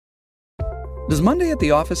Does Monday at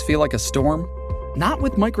the office feel like a storm? Not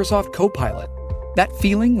with Microsoft Copilot. That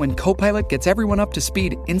feeling when Copilot gets everyone up to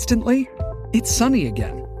speed instantly? It's sunny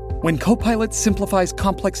again. When Copilot simplifies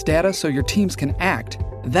complex data so your teams can act,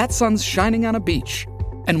 that sun's shining on a beach.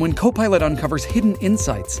 And when Copilot uncovers hidden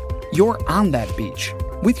insights, you're on that beach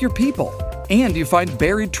with your people, and you find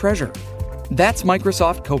buried treasure. That's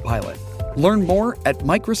Microsoft Copilot. Learn more at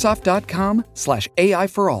Microsoft.com/AI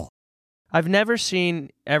for all. I've never seen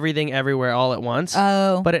Everything Everywhere All at Once.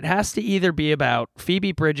 Oh. But it has to either be about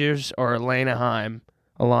Phoebe Bridgers or Alana Haim,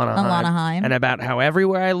 and about how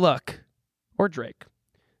everywhere I look, or Drake,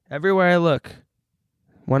 everywhere I look,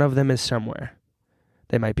 one of them is somewhere.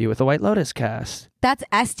 They might be with the White Lotus cast. That's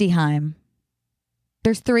Esty Haim.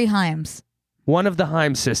 There's 3 Haims. One of the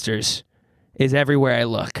Haim sisters is everywhere I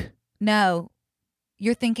look. No.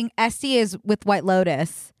 You're thinking Esty is with White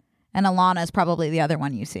Lotus, and Alana is probably the other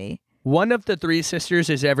one you see. One of the 3 sisters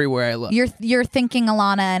is everywhere I look. You're thinking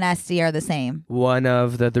Alana and Esty are the same. One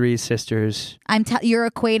of the 3 sisters. You're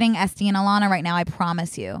equating Esty and Alana right now, I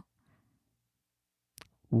promise you.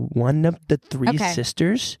 One of the 3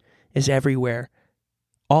 sisters is everywhere.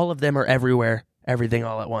 All of them are everywhere. Everything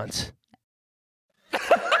all at once.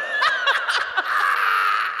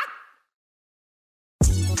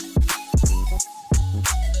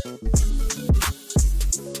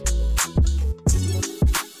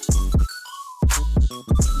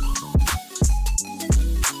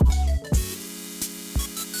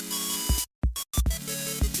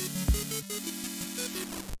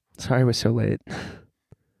 Sorry I was so late.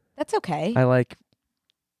 That's okay. I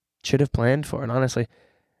should have planned for it, honestly.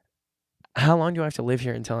 How long do I have to live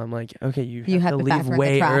here until I'm like, okay, you have to leave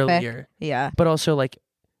way earlier? Yeah. But also,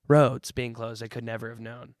 roads being closed, I could never have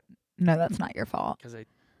known. No, that's not your fault. Because I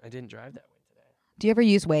didn't drive that way today. Do you ever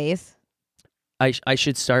use Waze? I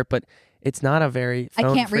should start, but it's not a very I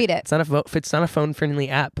can't read it. It's not a phone-friendly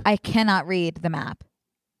app. I cannot read the map.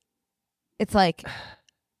 It's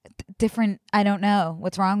different. I don't know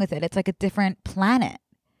what's wrong with it. It's like a different planet.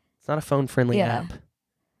 It's not a phone-friendly app.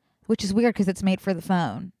 Which is weird because it's made for the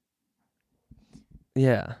phone.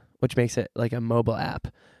 Yeah, which makes it like a mobile app.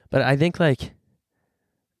 But I think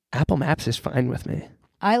Apple Maps is fine with me.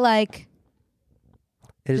 I like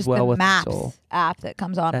it just is well the with Maps the soul. app that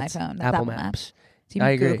comes on my phone. That's Apple Maps. Do you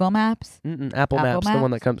mean agree. Google Maps? Apple Maps, the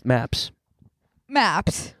one that comes Maps.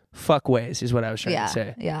 Maps. Fuck Waze is what I was trying to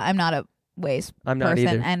say. Yeah, I'm not a Waze I'm not person,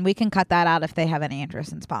 either. and we can cut that out if they have any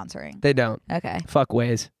interest in sponsoring. They don't. Okay. Fuck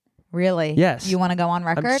Waze. Really? Yes. You want to go on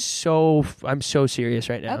record? I'm so serious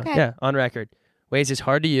right now. Okay. Yeah, on record. Waze is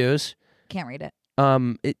hard to use. Can't read it.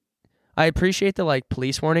 I appreciate the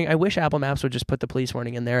police warning. I wish Apple Maps would just put the police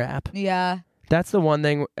warning in their app. Yeah. That's the one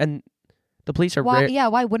thing, and the police are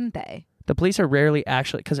why wouldn't they? The police are rarely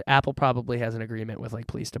actually, because Apple probably has an agreement with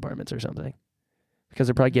police departments or something, because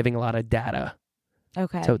they're probably giving a lot of data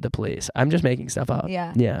to the police. I'm just making stuff up.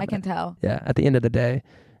 Yeah. I can tell. Yeah. At the end of the day,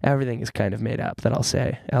 everything is kind of made up that I'll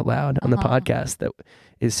say out loud on the podcast that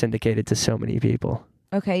is syndicated to so many people.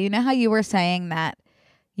 Okay. You know how you were saying that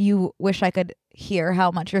you wish I could hear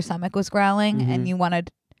how much your stomach was growling and you wanted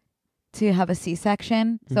to have a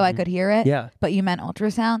C-section so I could hear it? Yeah. But you meant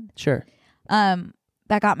ultrasound? Sure.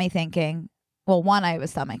 That got me thinking. Well, 1, I have a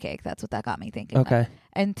stomach ache. That's what that got me thinking. Okay.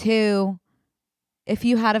 And 2, if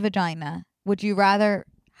you had a vagina, would you rather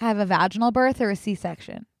have a vaginal birth or a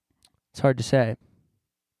C-section? It's hard to say.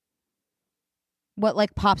 What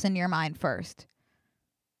pops into your mind first?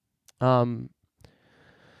 When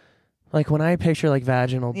I picture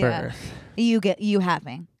vaginal birth. You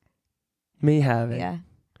having. Me having. Yeah.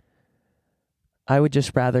 I would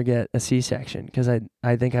just rather get a C-section because I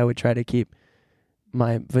think I would try to keep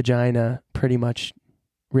my vagina pretty much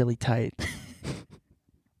really tight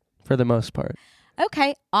for the most part.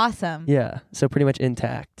 Okay, awesome. Yeah, so pretty much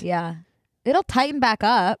intact. Yeah. It'll tighten back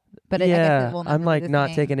up, but I guess it will never I'm be the not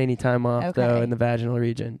same. taking any time off though in the vaginal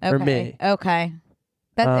region for me. Okay.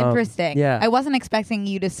 That's interesting. Yeah. I wasn't expecting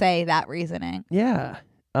you to say that reasoning. Yeah.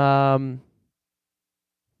 I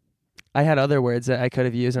had other words that I could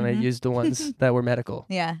have used and I used the ones that were medical.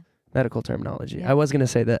 Yeah. Medical terminology. Yeah. I was going to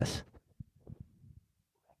say this.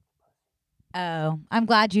 Oh, I'm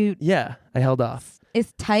glad you... Yeah, I held off.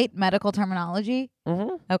 Is tight medical terminology?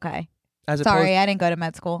 Mm-hmm. Okay. Sorry, I didn't go to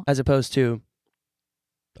med school. As opposed to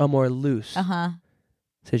a more loose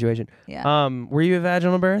situation. Yeah. Were you a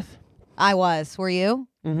vaginal birth? I was. Were you?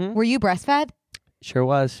 Mm-hmm. Were you breastfed? Sure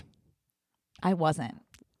was. I wasn't.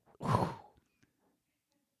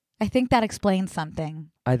 I think that explains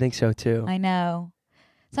something. I think so too. I know.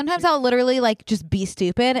 Sometimes I'll literally just be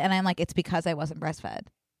stupid and I'm like, it's because I wasn't breastfed.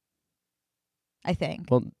 I think.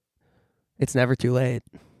 Well, it's never too late.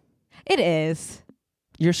 It is.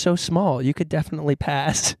 You're so small. You could definitely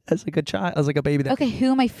pass as like a child, as like a baby. Okay,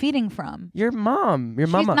 who am I feeding from? Your mom. Your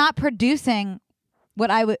mama. She's not producing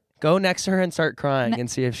what I would. Go next to her and start crying and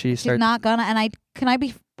see if she starts. She's not gonna. And can I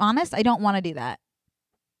be honest? I don't want to do that.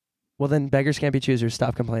 Well, then beggars can't be choosers.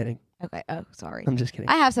 Stop complaining. Okay. Oh, sorry. I'm just kidding.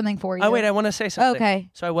 I have something for you. Oh, wait. I want to say something. Okay.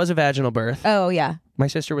 So I was a vaginal birth. Oh, yeah. My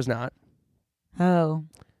sister was not. Oh.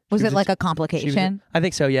 Was it like a complication? I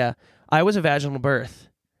think so, yeah. I was a vaginal birth,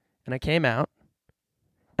 and I came out,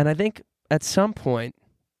 and I think at some point,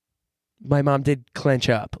 my mom did clench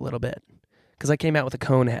up a little bit, because I came out with a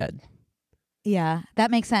cone head. Yeah,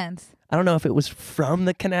 that makes sense. I don't know if it was from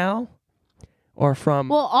the canal or from...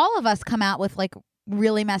 Well, all of us come out with like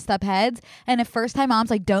really messed up heads, and if first-time moms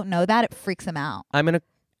like don't know that, it freaks them out. I'm going to...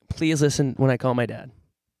 Please listen when I call my dad.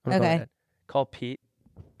 Okay. Call Pete.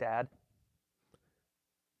 Dad.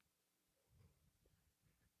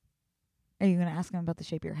 Are you going to ask him about the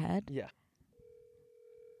shape of your head? Yeah.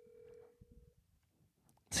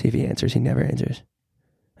 See if he answers. He never answers.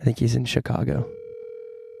 I think he's in Chicago.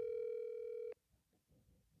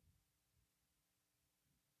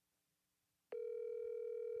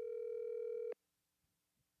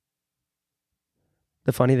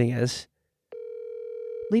 The funny thing is...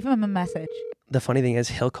 Leave him a message. The funny thing is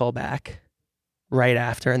he'll call back right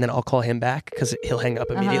after, and then I'll call him back because he'll hang up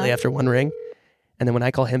immediately after one ring. And then when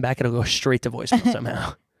I call him back, it'll go straight to voicemail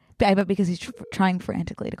somehow. But because he's trying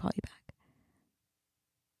frantically to call you back.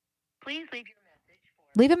 Please leave your message.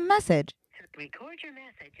 Leave him a message. Record your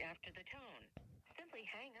message after the tone. Simply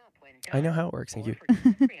hang up when done. I know how it works. Thank you. For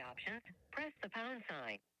delivery options, press the pound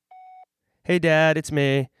sign. Hey, Dad, it's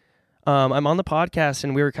me. I'm on the podcast,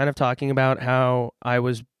 and we were kind of talking about how I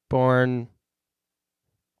was born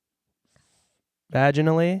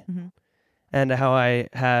vaginally and how I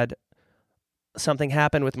had something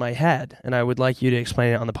happen with my head, and I would like you to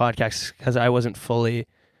explain it on the podcast because I wasn't fully,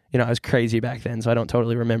 I was crazy back then, so I don't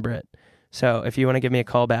totally remember it. So if you want to give me a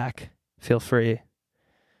call back, feel free.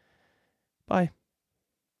 Bye.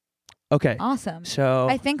 Okay. Awesome. So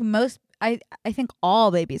I think I think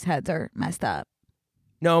all babies' heads are messed up.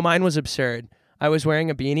 No, mine was absurd. I was wearing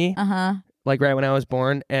a beanie, like right when I was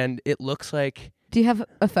born, and it looks like... Do you have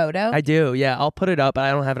a photo? I do, yeah. I'll put it up.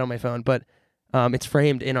 I don't have it on my phone, but it's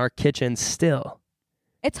framed in our kitchen still.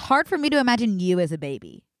 It's hard for me to imagine you as a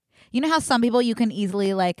baby. You know how some people you can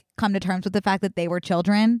easily like come to terms with the fact that they were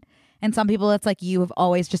children, and some people it's like you have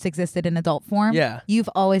always just existed in adult form. Yeah. You've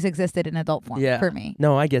always existed in adult form for me.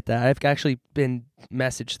 No, I get that. I've actually been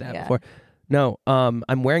messaged that before. No,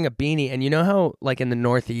 I'm wearing a beanie, and you know how like in the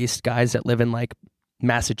Northeast, guys that live in like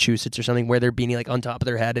Massachusetts or something wear their beanie like on top of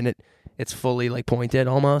their head and it's fully like pointed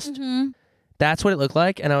almost. Mm-hmm. That's what it looked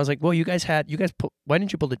like, and I was like, "Well, why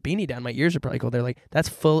didn't you pull the beanie down? My ears are probably cold." They're like, "That's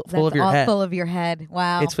full of your head. Full of your head.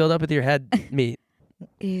 Wow. It's filled up with your head meat."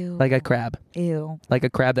 Ew. Like a crab. Ew. Like a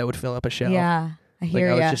crab that would fill up a shell. Yeah, I hear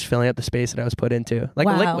you. Like I was just filling up the space that I was put into, like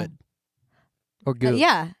a liquid or goo.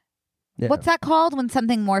 Yeah. What's that called when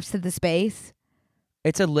something morphs to the space?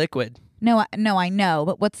 It's a liquid. No, I know,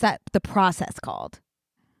 but what's the process called?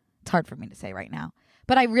 It's hard for me to say right now.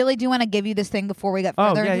 But I really do want to give you this thing before we get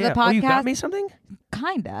further into the podcast. Oh, you got me something?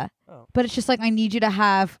 Kinda. Oh. But it's just like I need you to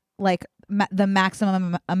have like the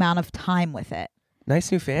maximum amount of time with it.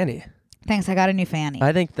 Nice new fanny. Thanks, I got a new fanny.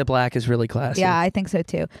 I think the black is really classy. Yeah, I think so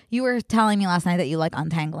too. You were telling me last night that you like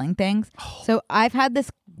untangling things. Oh. So I've had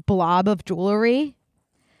this blob of jewelry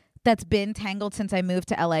that's been tangled since I moved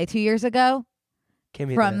to LA 2 years ago.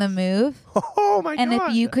 From the move. Oh my God. And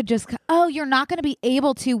if you could just, you're not going to be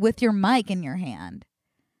able to with your mic in your hand.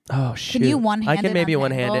 Oh, shoot. Can you one-handed I can maybe untangle?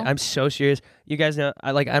 one-handed. I'm so serious. You guys know,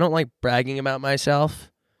 I don't like bragging about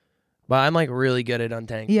myself, but I'm like really good at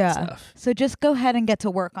untangling stuff. So just go ahead and get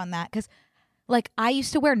to work on that. Because like I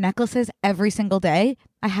used to wear necklaces every single day.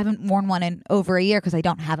 I haven't worn one in over a year because I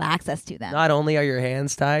don't have access to them. Not only are your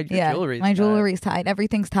hands tied, your jewelry's tied. My jewelry's tied.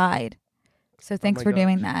 Everything's tied. So thanks for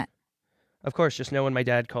doing that. Of course, just know when my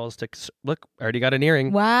dad calls to look, I already got an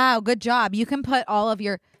earring. Wow, good job. You can put all of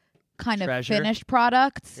your kind of finished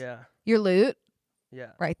products, your loot,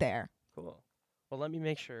 right there. Cool. Well, let me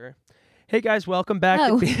make sure. Hey guys, welcome back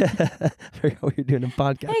to I forgot what you're doing in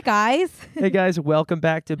podcast. Hey guys. Hey guys, welcome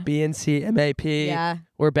back to BNC MAP. Yeah.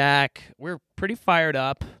 We're back. We're pretty fired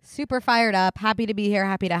up. Super fired up. Happy to be here.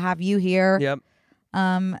 Happy to have you here. Yep.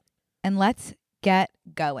 And let's get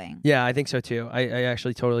going. Yeah, I think so too. I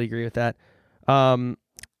actually totally agree with that.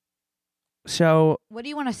 So what do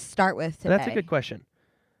you want to start with today? That's a good question.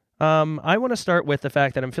 I want to start with the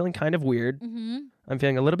fact that I'm feeling kind of weird. Mm-hmm. I'm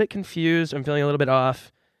feeling a little bit confused. I'm feeling a little bit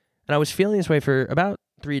off. And I was feeling this way for about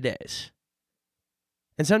 3 days.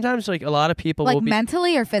 And sometimes, like, a lot of people like will be...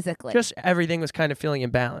 mentally or physically? Just everything was kind of feeling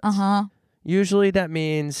imbalanced. Uh-huh. Usually that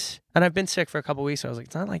means... And I've been sick for a couple weeks, so I was like,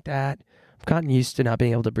 it's not like that. I've gotten used to not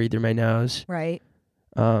being able to breathe through my nose. Right.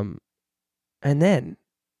 And then,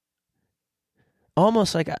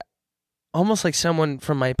 almost like someone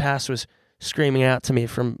from my past was screaming out to me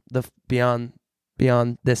from the beyond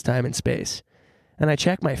this time and space. And I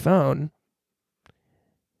check my phone,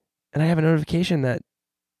 and I have a notification that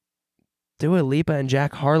Dua Lipa and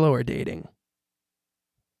Jack Harlow are dating.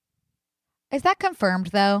 Is that confirmed,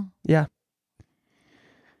 though? Yeah.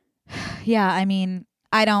 Yeah, I mean,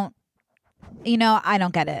 I don't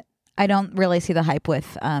get it. I don't really see the hype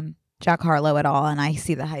with Jack Harlow at all, and I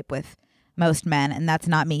see the hype with most men, and that's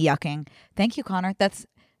not me yucking. Thank you, Connor. That's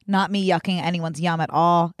not me yucking anyone's yum at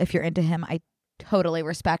all. If you're into him, I totally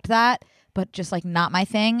respect that, but just like not my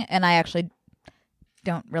thing, and I actually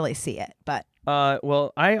don't really see it. But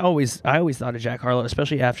well, I always thought of Jack Harlow,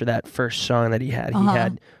 especially after that first song that he had. He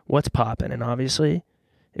had What's Poppin', and obviously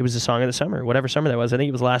it was the song of the summer, whatever summer that was. I think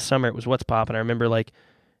it was last summer. It was What's Poppin'. I remember like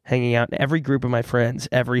hanging out, and every group of my friends,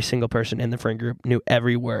 every single person in the friend group knew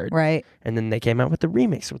every word. Right. And then they came out with the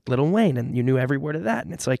remix with Lil Wayne, and you knew every word of that.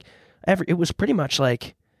 And it's like it was pretty much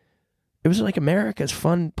like America's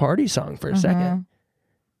fun party song for a second.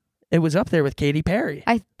 It was up there with Katy Perry.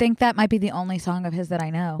 I think that might be the only song of his that I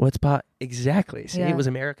know. What's Pop? Exactly. See, Yeah. It was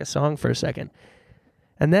America's song for a second.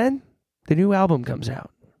 And then the new album comes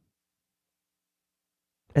out.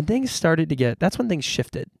 And things started to that's when things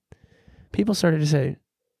shifted. People started to say,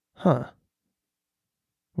 were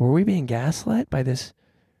we being gaslit by this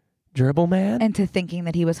dribble man? Into thinking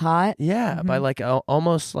that he was hot? Yeah, by like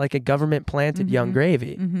almost like a government-planted Young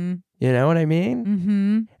Gravy. Mm-hmm. You know what I mean?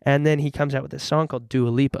 Mm-hmm. And then he comes out with this song called Dua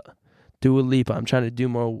Lipa. Dua Lipa, I'm trying to do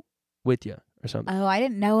more with you or something. Oh, I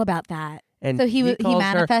didn't know about that. And so he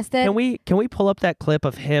manifested? Can we pull up that clip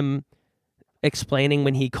of him explaining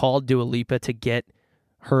when he called Dua Lipa to get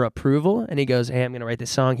her approval? And he goes, hey, I'm going to write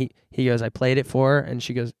this song. He goes, I played it for her. And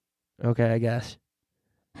she goes, okay, I guess.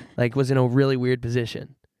 Like, was in a really weird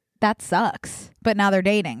position. That sucks. But now they're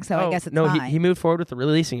dating, so I guess it's fine. He moved forward with the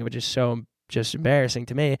releasing it, which is so just embarrassing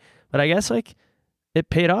to me. But I guess, like,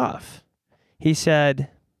 it paid off. He said,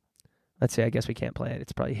 let's see, I guess we can't play it.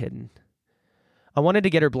 It's probably hidden. I wanted to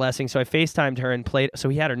get her blessing, so I FaceTimed her and played. So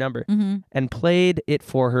he had her number and played it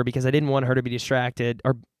for her because I didn't want her to be distracted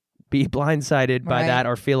or be blindsided by that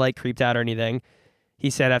or feel like creeped out or anything. He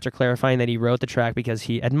said after clarifying that he wrote the track because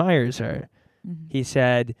he admires her. He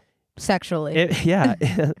said... Sexually.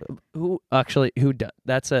 Who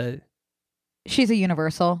does? She's a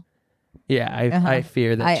universal. Yeah, I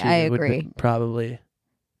fear that she agree. would probably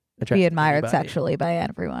be admired sexually by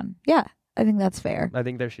everyone. Yeah, I think that's fair. I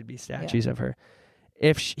think there should be statues of her.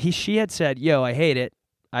 If she had said, yo, I hate it,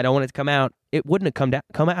 I don't want it to come out, it wouldn't have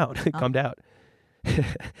come out. Come out.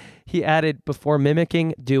 He added, before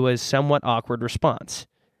mimicking Dua's somewhat awkward response.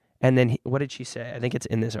 And then, what did she say? I think it's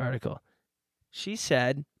in this article. She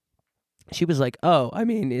said, she was like, oh, I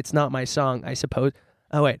mean, it's not my song, I suppose.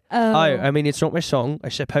 Oh, wait. Oh, I mean, it's not my song. I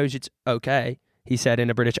suppose it's okay. He said in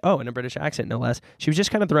a British accent, no less. She was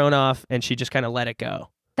just kind of thrown off, and she just kind of let it go.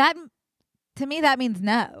 That, to me, that means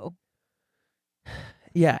no.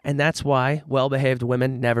 Yeah, and that's why well-behaved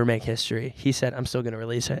women never make history. He said, I'm still going to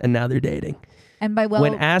release it, and now they're dating. And by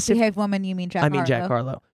well-behaved woman, you mean Jack Harlow? I mean Jack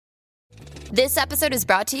Harlow. This episode is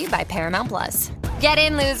brought to you by Paramount Plus. Get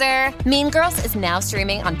in, loser! Mean Girls is now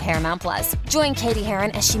streaming on Paramount Plus. Join Katie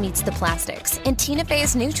Heron as she meets the plastics in Tina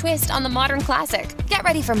Fey's new twist on the modern classic. Get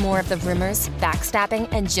ready for more of the rumors, backstabbing,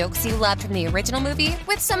 and jokes you loved from the original movie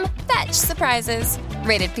with some fetch surprises.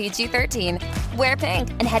 Rated PG-13. Wear pink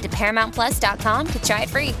and head to ParamountPlus.com to try it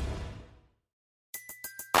free.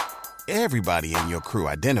 Everybody in your crew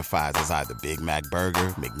identifies as either Big Mac Burger,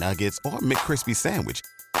 McNuggets, or McCrispy Sandwich.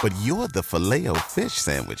 But you're the Filet-O-Fish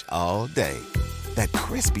Sandwich all day. That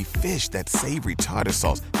crispy fish, that savory tartar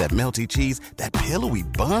sauce, that melty cheese, that pillowy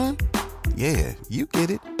bun. Yeah, you get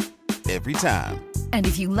it. Every time. And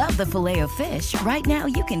if you love the Filet-O-Fish, right now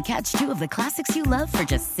you can catch two of the classics you love for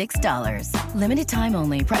just $6. Limited time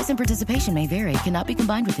only. Price and participation may vary. Cannot be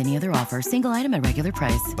combined with any other offer. Single item at regular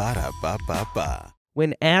price. Ba-da-ba-ba-ba.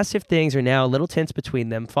 When asked if things are now a little tense between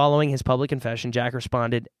them following his public confession, Jack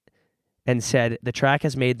responded and said the track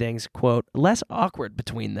has made things, quote, less awkward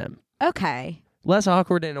between them. Okay. Less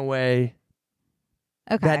awkward in a way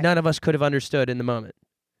that none of us could have understood in the moment.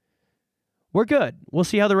 We're good. We'll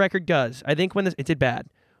see how the record does. I think it did bad.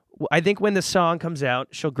 I think when the song comes out,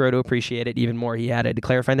 she'll grow to appreciate it even more, he added,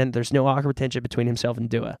 clarifying that there's no awkward tension between himself and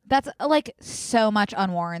Dua. That's like so much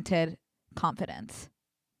unwarranted confidence.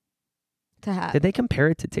 to have. Did they compare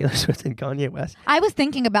it to Taylor Swift and Kanye West? I was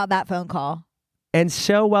thinking about that phone call. And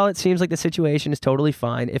so while it seems like the situation is totally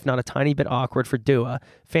fine, if not a tiny bit awkward for Dua,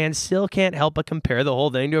 fans still can't help but compare the whole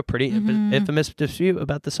thing to a pretty infamous dispute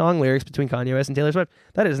about the song lyrics between Kanye West and Taylor Swift.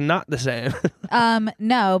 That is not the same.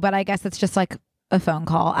 No, but I guess it's just like a phone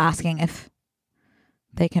call asking if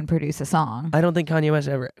they can produce a song. I don't think Kanye West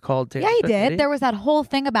ever called Taylor Swift. Yeah, he did. There was that whole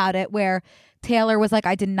thing about it where Taylor was like,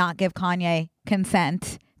 I did not give Kanye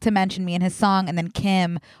consent to mention me in his song, and then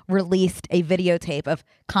Kim released a videotape of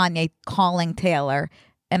Kanye calling Taylor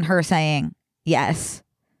and her saying yes,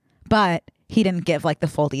 but he didn't give like the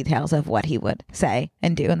full details of what he would say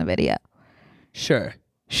and do in the video. Sure.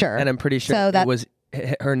 And I'm pretty sure it was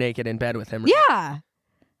her naked in bed with him. Right? Yeah.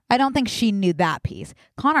 I don't think she knew that piece.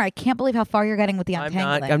 Connor, I can't believe how far you're getting with the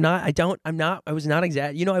untangling. I was not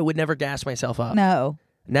exact. You know, I would never gas myself up. No.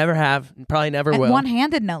 Never have. Probably never will.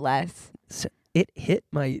 One-handed, no less. So it hit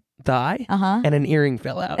my thigh and an earring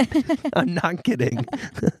fell out. I'm not kidding.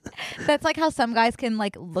 That's like how some guys can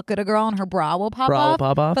like look at a girl and her bra will pop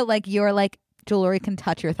off. But like your like jewelry can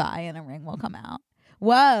touch your thigh and a ring will come out.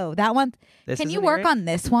 Whoa, that one. Can you work on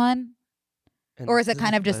this one? And or is it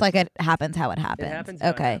kind of just like it happens how it happens? It happens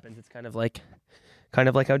how it happens. It's kind of like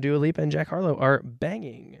how Dua Lipa and Jack Harlow are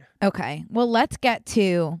banging. Okay. Well, let's get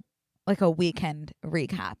to like a weekend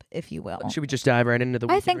recap, if you will. Should we just dive right into the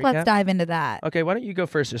weekend I think recap? Let's dive into that. Okay, why don't you go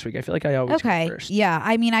first this week? I feel like I always go first. Yeah.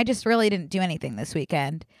 I mean, I just really didn't do anything this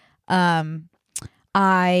weekend.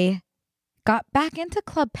 I got back into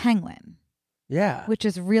Club Penguin. Yeah. Which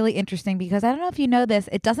is really interesting because I don't know if you know this,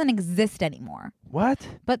 it doesn't exist anymore. What?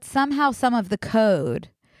 But somehow some of the code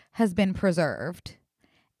has been preserved.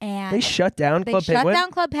 And they shut down Club Penguin? They shut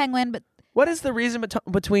down Club Penguin, but what is the reason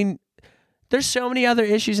between there's so many other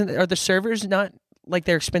issues are the servers not like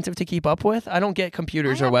they're expensive to keep up with? I don't get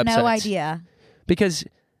computers or websites. I have no idea. Because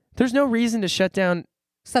there's no reason to shut down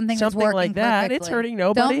something like that. Perfectly. It's hurting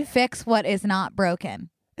nobody. Don't fix what is not broken.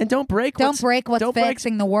 And don't break what's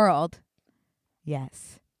fixing the world.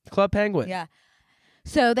 Yes. Club Penguin. Yeah.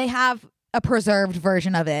 So they have a preserved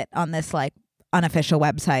version of it on this like unofficial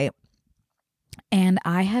website. And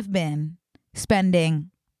I have been spending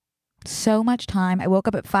so much time. I woke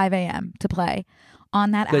up at 5 a.m. to play on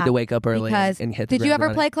that app. Good to wake up early and hit the Did you ever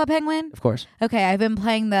running. play Club Penguin? Of course. Okay, I've been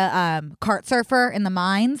playing the cart surfer in the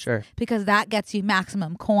mines. Sure. Because that gets you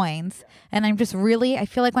maximum coins. And I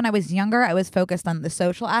feel like when I was younger, I was focused on the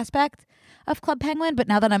social aspect of Club Penguin, but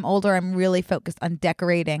now that I'm older, I'm really focused on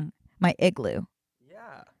decorating my igloo.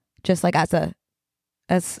 Yeah. Just like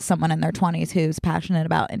as someone in their 20s who's passionate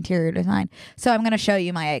about interior design. So I'm going to show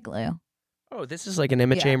you my igloo. Oh, this is like an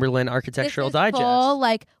Emma Chamberlain Architectural Digest. Full,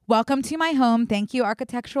 like, welcome to my home. Thank you,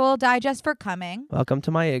 Architectural Digest, for coming. Welcome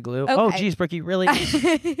to my igloo. Okay. Oh, geez, Brookie, really?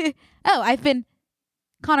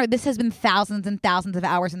 Connor, this has been thousands and thousands of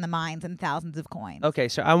hours in the mines and thousands of coins. Okay,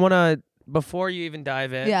 so I want to, before you even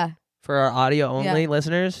dive in, for our audio-only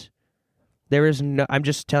listeners, I'm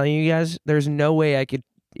just telling you guys, there's no way I could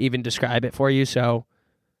even describe it for you, so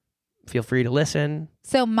feel free to listen.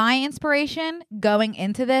 So my inspiration going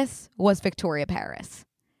into this was Victoria Paris.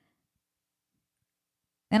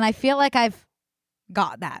 And I feel like I've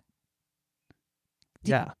got that.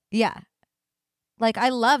 Yeah. Yeah. Like, I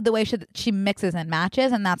love the way she mixes and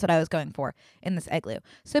matches, and that's what I was going for in this igloo.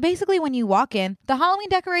 So basically, when you walk in, the Halloween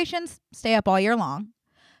decorations stay up all year long.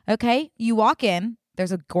 Okay? You walk in,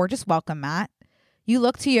 there's a gorgeous welcome mat. You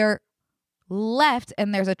look to your left,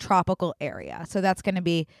 and there's a tropical area. So that's going to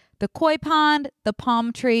be the koi pond, the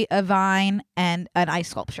palm tree, a vine, and an ice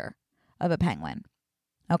sculpture of a penguin.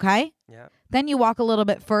 Okay? Yeah. Then you walk a little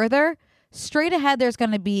bit further. Straight ahead, there's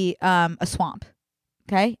going to be a swamp.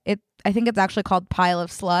 Okay? I think it's actually called Pile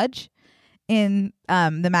of Sludge in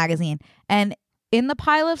the magazine. And in the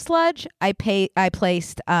pile of sludge, I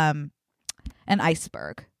placed an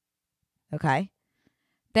iceberg. Okay?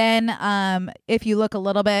 Then if you look a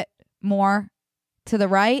little bit more to the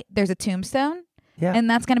right, there's a tombstone. Yeah. And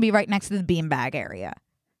that's going to be right next to the beanbag area,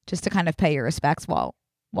 just to kind of pay your respects while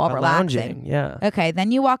relaxing. Lounging, yeah. Okay,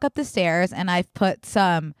 then you walk up the stairs, and I've put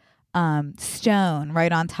some stone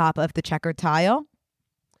right on top of the checkered tile.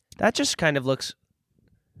 That just kind of looks...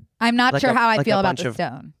 I'm not sure how I feel about the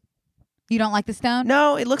stone. You don't like the stone?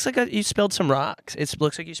 No, it looks like you spilled some rocks. It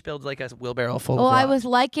looks like you spilled like a wheelbarrow full of rocks.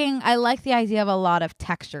 I like the idea of a lot of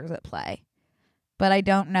textures at play. But I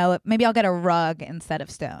don't know. Maybe I'll get a rug instead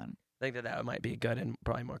of stone. I think that might be good and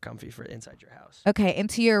probably more comfy for inside your house. Okay, and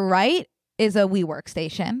to your right is a WeWork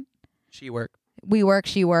station. WeWork. WeWork,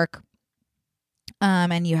 SheWork.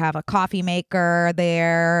 And you have a coffee maker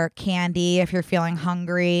there, candy if you're feeling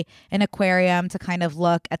hungry, an aquarium to kind of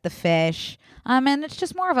look at the fish. And it's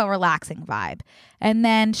just more of a relaxing vibe. And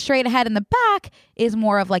then straight ahead in the back is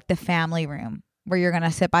more of like the family room where you're going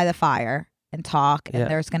to sit by the fire and talk. And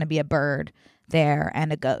there's going to be a bird there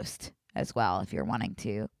and a ghost as well if you're wanting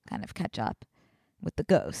to kind of catch up with the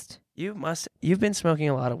ghost. You've been smoking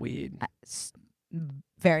a lot of weed.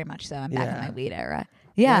 Very much so. I'm back in my weed era.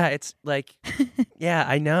 Yeah, it's like, yeah,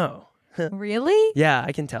 I know. Really? Yeah,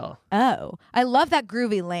 I can tell. Oh, I love that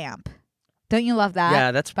groovy lamp. Don't you love that?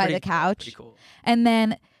 Yeah, that's by pretty, the couch. Pretty cool. And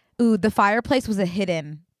then, the fireplace was a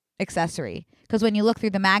hidden accessory because when you look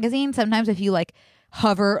through the magazine, sometimes if you like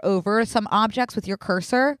hover over some objects with your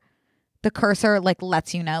cursor, the cursor like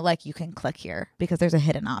lets you know like you can click here because there's a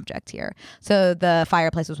hidden object here. So the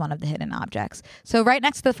fireplace was one of the hidden objects. So right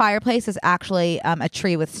next to the fireplace is actually a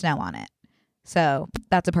tree with snow on it. So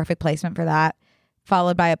that's a perfect placement for that.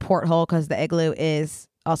 Followed by a porthole because the igloo is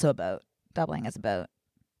also a boat, doubling as a boat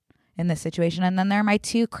in this situation. And then there are my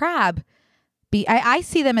 2 crab. I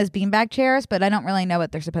see them as beanbag chairs, but I don't really know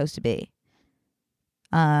what they're supposed to be.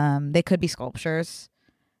 They could be sculptures.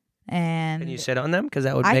 And can you sit on them? Because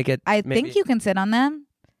that would make it. I think you can sit on them.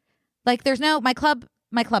 Like there's no my club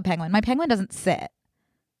penguin. My penguin doesn't sit.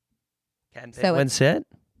 Can penguins sit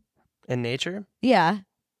in nature? Yeah,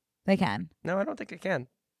 they can. No, I don't think it can.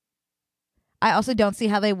 I also don't see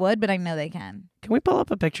how they would, but I know they can. Can we pull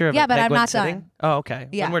up a picture of a penguin I'm not sitting? done. Oh, okay.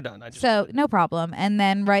 Yeah. When we're done. So no problem. And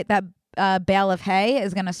then that bale of hay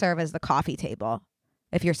is going to serve as the coffee table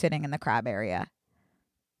if you're sitting in the crab area.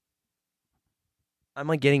 I'm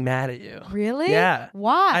like getting mad at you. Really? Yeah.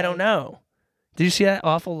 Why? I don't know. Did you see that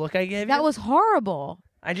awful look I gave you? That was horrible.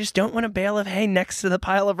 I just don't want a bale of hay next to the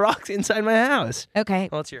pile of rocks inside my house. Okay.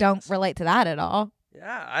 Well, it's your don't house. Relate to that at all.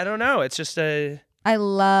 Yeah, I don't know. It's just I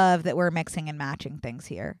love that we're mixing and matching things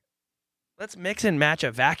here. Let's mix and match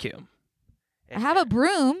a vacuum. I have a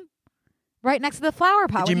broom right next to the flower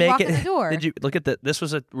pot when you walk in the door. Did you look at this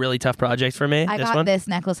was a really tough project for me. I got this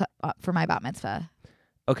necklace for my bat mitzvah.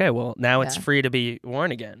 Okay, well, now it's free to be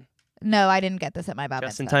worn again. No, I didn't get this at my bat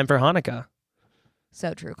mitzvah. Just in time for Hanukkah.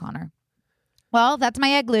 So true, Connor. Well, that's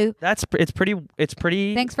my igloo. It's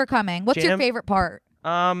pretty. Thanks for coming. What's your favorite part?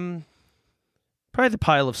 Probably the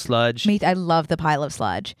pile of sludge. I love the pile of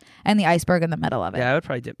sludge and the iceberg in the middle of it. Yeah, I would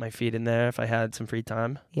probably dip my feet in there if I had some free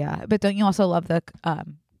time. Yeah, but don't you also love the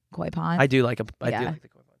koi pond? I do like the koi pond.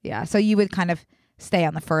 Yeah, so you would kind of stay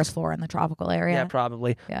on the first floor in the tropical area. Yeah,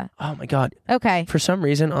 probably. Yeah. Oh my God. Okay. For some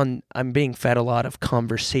reason, I'm being fed a lot of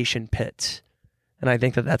conversation pits, and I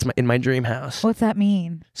think that's in my dream house. What's that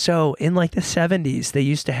mean? So in like the 70s, they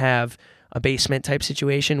used to have a basement type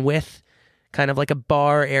situation with kind of like a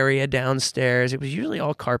bar area downstairs. It was usually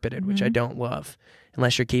all carpeted, which I don't love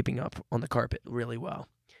unless you're keeping up on the carpet really well.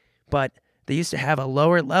 But they used to have a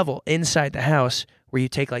lower level inside the house where you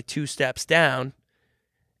take like 2 steps down,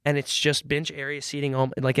 and it's just bench area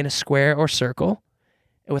seating like in a square or circle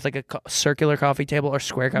with like a circular coffee table or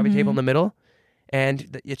square coffee table in the middle.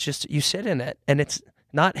 And it's just, you sit in it and it's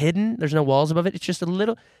not hidden. There's no walls above it. It's just a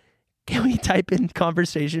little, can we type in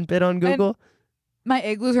conversation pit on Google? And my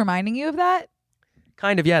igloo's reminding you of that?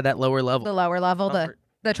 Kind of, yeah, that lower level. The lower level, the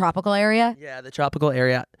tropical area? Yeah, the tropical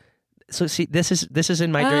area. So see, this is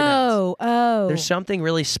in my dream house. Oh. There's something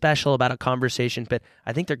really special about a conversation pit.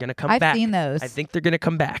 I think they're going to come back. I've seen those. I think they're going to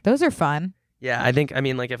come back. Those are fun. Yeah,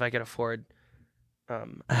 like if I could afford a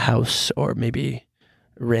house or maybe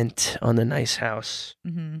rent on the nice house,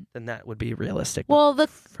 then that would be realistic. Well,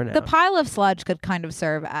 for now. The pile of sludge could kind of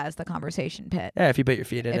serve as the conversation pit. Yeah, if you put your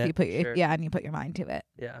feet in it. And you put your mind to it.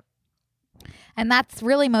 Yeah. And that's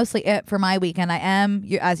really mostly it for my weekend. I am,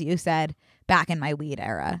 as you said, back in my weed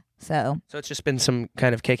era. So it's just been some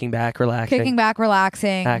kind of kicking back, relaxing.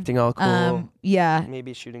 Acting all cool. Yeah.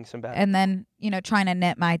 Maybe shooting some back. And then, trying to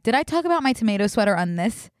knit did I talk about my tomato sweater on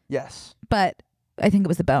this? Yes. But I think it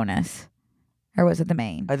was the bonus. Or was it the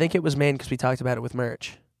main? I think it was main because we talked about it with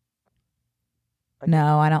merch.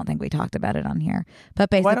 No, I don't think we talked about it on here.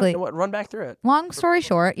 But basically, run back through it. Long story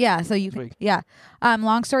short, yeah. So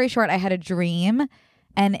long story short, I had a dream,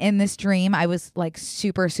 and in this dream, I was like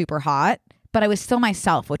super, super hot, but I was still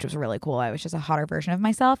myself, which was really cool. I was just a hotter version of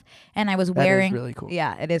myself, and I was wearing. That is really cool.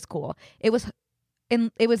 Yeah, it is cool. It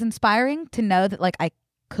was inspiring to know that like I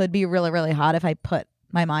could be really, really hot if I put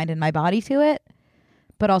my mind and my body to it,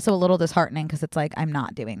 but also a little disheartening because it's like I'm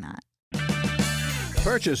not doing that.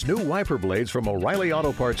 Purchase new wiper blades from O'Reilly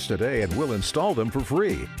Auto Parts today and we'll install them for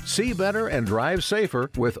free. See better and drive safer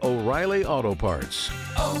with O'Reilly Auto Parts.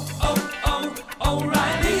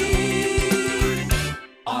 O'Reilly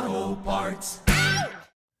Auto Parts.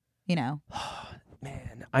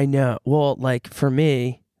 I know. Well, like for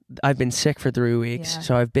me, I've been sick for 3 weeks,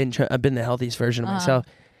 so I've been the healthiest version of myself.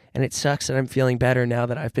 And it sucks that I'm feeling better now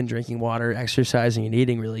that I've been drinking water, exercising, and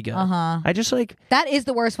eating really good. I just like... That is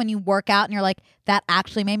the worst when you work out and you're like, that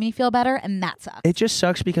actually made me feel better, and that sucks. It just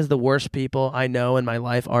sucks because the worst people I know in my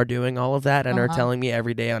life are doing all of that and are telling me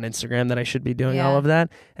every day on Instagram that I should be doing all of that.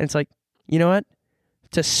 And it's like, you know what?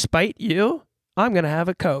 To spite you, I'm going to have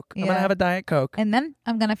a Coke. I'm going to have a Diet Coke. And then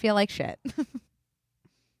I'm going to feel like shit.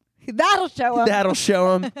 That'll show him. That'll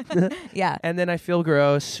show him. Yeah. And then I feel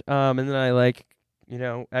gross. And then I like...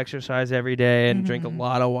 exercise every day and drink a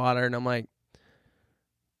lot of water, and I'm like,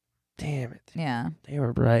 damn it. Yeah. They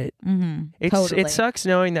were right. Totally. It sucks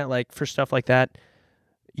knowing that, like, for stuff like that,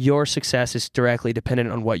 your success is directly dependent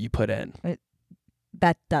on what you put in.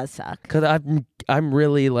 That does suck. Because I'm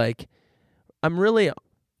really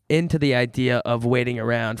into the idea of waiting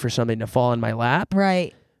around for something to fall in my lap.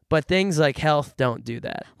 Right. But things like health don't do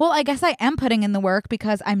that. Well, I guess I am putting in the work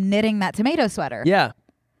because I'm knitting that tomato sweater. Yeah.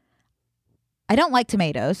 I don't like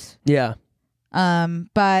tomatoes. Yeah.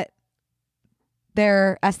 But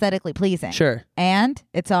they're aesthetically pleasing. Sure. And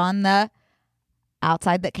it's on the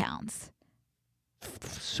outside that counts.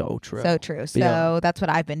 So true. So true. So that's what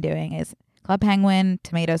I've been doing is Club Penguin,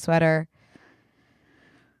 tomato sweater.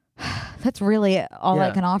 That's really all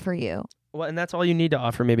I can offer you. Well, and that's all you need to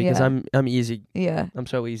offer me because I'm easy. Yeah. I'm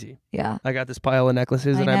so easy. Yeah. I got this pile of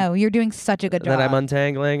necklaces I know. You're doing such a good job. that I'm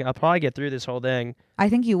untangling. I'll probably get through this whole thing. I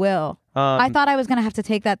think you will. I thought I was going to have to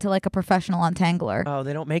take that to like a professional untangler. Oh,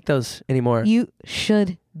 they don't make those anymore. You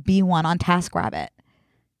should be one on TaskRabbit.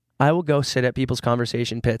 I will go sit at people's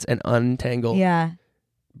conversation pits and untangle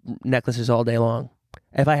necklaces all day long.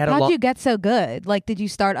 If I had How'd you get so good? Like, did you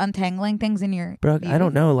start untangling things in your... Brooke, I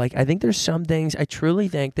don't know. Like, I think there's some things, I truly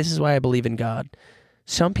think, this is why I believe in God.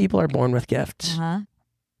 Some people are born with gifts. I'm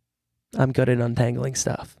good at untangling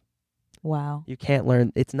stuff. Wow. You can't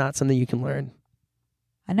learn. It's not something you can learn.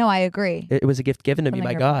 I know, I agree. It was a gift given to me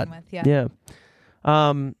by God. Yeah.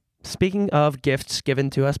 Speaking of gifts given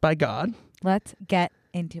to us by God. Let's get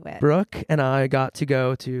into it. Brooke and I got to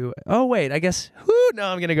go to... Oh, wait, I guess... No,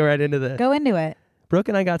 I'm going to go right into this. Go into it. Brooke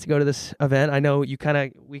and I got to go to this event. I know you kind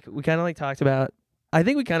of, we kind of like talked about, I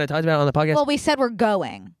think we kind of talked about it on the podcast. Well, we said we're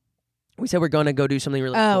going. We said we're going to go do something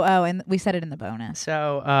really cool. Oh, and we said it in the bonus.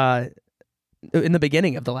 So, in the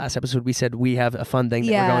beginning of the last episode, we said we have a fun thing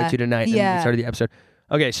that we're going to tonight. And we started the episode.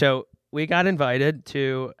 Okay, so we got invited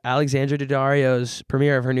to Alexandra Daddario's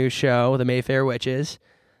premiere of her new show, The Mayfair Witches.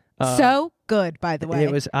 So good, by the way.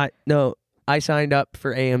 It was, I signed up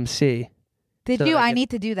for AMC. Did you? I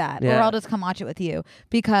need to do that. Or I'll just come watch it with you.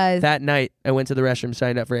 Because... That night, I went to the restroom,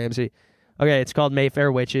 signed up for AMC. Okay, it's called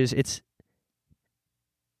Mayfair Witches. It's...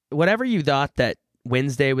 Whatever you thought that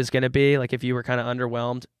Wednesday was going to be, like if you were kind of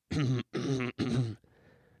underwhelmed,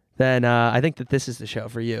 then I think that this is the show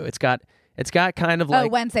for you. It's got kind of like... Oh,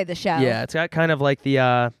 Wednesday, the show. Yeah, it's got kind of like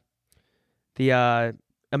the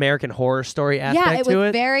American Horror Story aspect to it. Yeah, it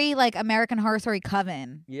was very like American Horror Story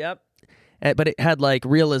Coven. Yep. But it had like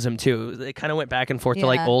realism too. It kind of went back and forth to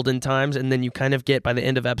like olden times, and then you kind of get by the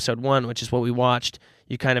end of episode 1, which is what we watched,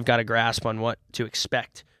 you kind of got a grasp on what to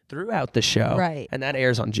expect throughout the show. Right. And that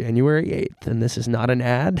airs on January 8th, and this is not an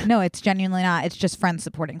ad. No, it's genuinely not. It's just friends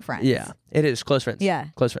supporting friends. Yeah, it is. Close Friends. Yeah.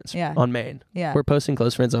 Close Friends. Yeah. On Maine. Yeah. We're posting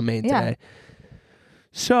Close Friends on Maine today.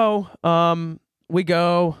 So, we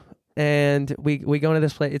go, and we go into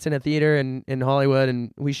this place. It's in a theater in Hollywood,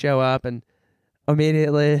 and we show up, and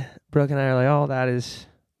immediately, Brooke and I are like, oh,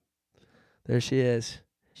 there she is.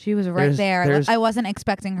 She was right there. I wasn't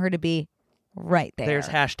expecting her to be right there. There's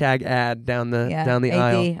hashtag ad down the AD,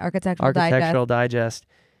 aisle. Architectural Digest.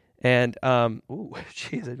 And,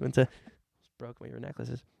 jeez, I went to, broke one of your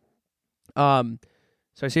necklaces. So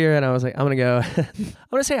I see her and I was like, I'm going to go, I'm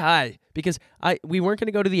going to say hi because we weren't going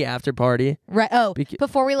to go to the after party. Right. Oh,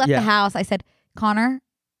 before we left the house, I said, Connor,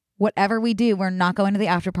 whatever we do, we're not going to the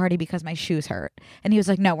after party because my shoes hurt. And he was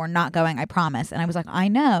like, no, we're not going, I promise. And I was like, I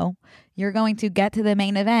know. You're going to get to the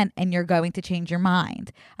main event and you're going to change your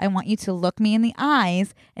mind. I want you to look me in the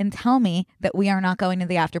eyes and tell me that we are not going to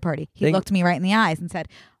the after party. He looked me right in the eyes and said,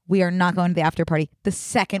 we are not going to the after party the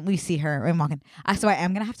second we see her and walking. So I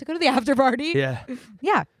am going to have to go to the after party. Yeah.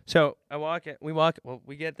 Yeah. So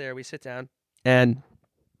we get there, we sit down, and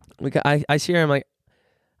I see her,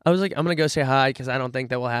 I was like, I'm going to go say hi because I don't think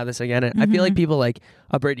that we'll have this again. And I feel like people like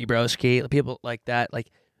a Brittany Broski, people like that,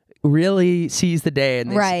 like really seize the day.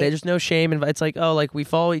 And there's no shame. And it's like, oh, like we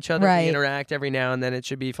follow each other, we interact every now and then. It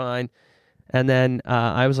should be fine. And then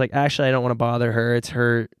I was like, actually, I don't want to bother her. It's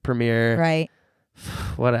her premiere. Right.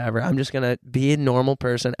 whatever. I'm just going to be a normal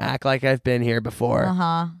person, act like I've been here before,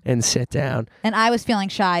 and sit down. And I was feeling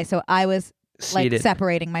shy, so I was Seated. like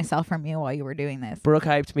separating myself from you while you were doing this. Brooke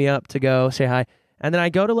hyped me up to go say hi. And then I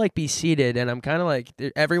go to like be seated, and I'm kind of like,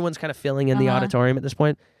 everyone's kind of filling in the auditorium at this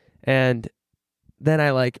point. And then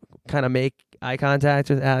I like kind of make eye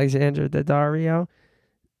contact with Alexandra Daddario.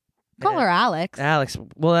 Call her Alex. Alex.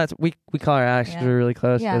 Well, that's we call her Alex because we're really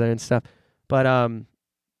close together and stuff. But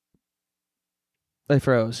I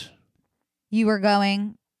froze. You were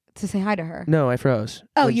going to say hi to her. No, I froze.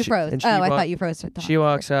 Oh, you froze. I thought you froze. She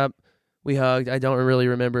walks up. We hugged. I don't really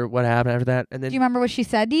remember what happened after that. And then, do you remember what she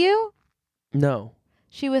said to you? No.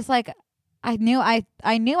 She was like, I knew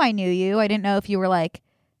you. I didn't know if you were like,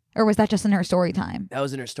 or was that just in her story time? That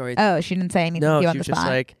was in her story. Oh, she didn't say anything to you on the spot. Just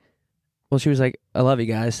like, well, she was like, I love you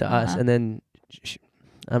guys to us. And then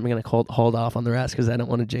I'm going to hold off on the rest because I don't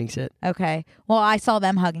want to jinx it. Okay. Well, I saw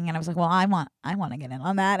them hugging and I was like, well, I want to get in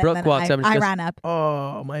on that. Brooke and then walks up and she goes, ran up.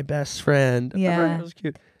 Oh, my best friend. Yeah. That was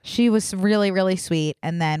cute. She was really, really sweet.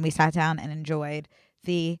 And then we sat down and enjoyed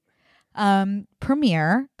the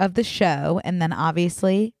premiere of the show. And then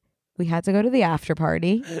obviously we had to go to the after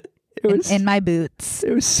party in my boots.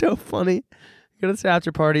 It was so funny. Go to this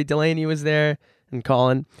after party. Delaney was there and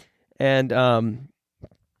Colin. And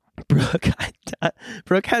Brooke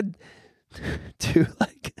had two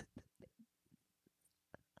like...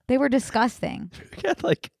 They were disgusting. Brooke had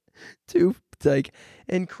like two like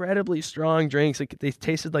incredibly strong drinks. Like they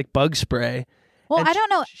tasted like bug spray. Well, and I don't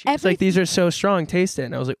know. It's like, these are so strong. Taste it.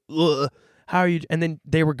 And I was like, ugh, how are you? And then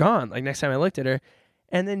they were gone. Like next time I looked at her.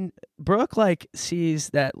 And then Brooke like sees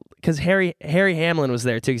that because Harry Hamlin was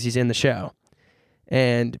there too because he's in the show.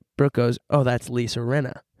 And Brooke goes, oh, that's Lisa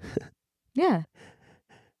Rinna. Yeah.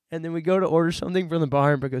 And then we go to order something from the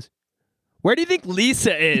bar and Brooke goes, where do you think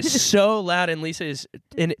Lisa is? So loud. And Lisa is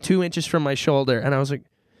 2 inches from my shoulder. And I was like,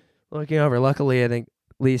 looking over. Luckily, I think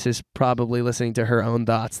Lisa's probably listening to her own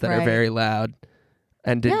thoughts that are very loud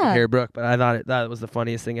and didn't hear Brooke. But I thought that was the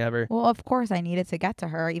funniest thing ever. Well, of course, I needed to get to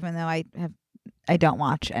her, even though I don't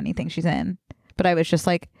watch anything she's in. But I was just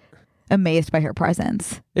like amazed by her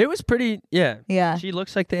presence. It was pretty, yeah. She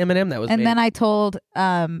looks like the Eminem that was And made. then I told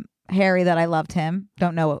Harry that I loved him.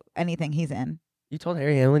 Don't know anything he's in. You told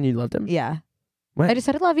Harry Hamlin you loved him? Yeah. What? I just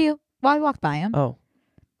said I love you while I walked by him. Oh.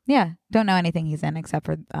 Yeah. Don't know anything he's in except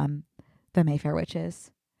for the Mayfair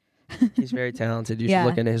Witches. He's very talented. You should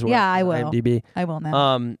look into his work. Yeah, I will. IMDb. I will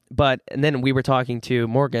now. And then we were talking to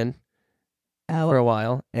Morgan for a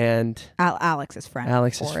while, and Alex's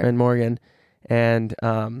friend Morgan, and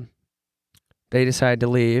they decided to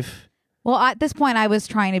leave. Well, at this point, I was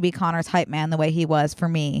trying to be Connor's hype man the way he was for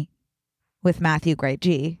me with Matthew Great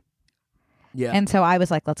G. Yeah. And so I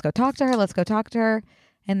was like, let's go talk to her.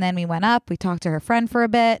 And then we went up. We talked to her friend for a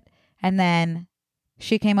bit. And then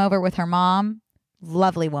she came over with her mom.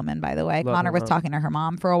 Lovely woman, by the way. Connor was talking to her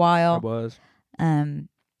mom for a while. I was.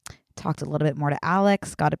 Talked a little bit more to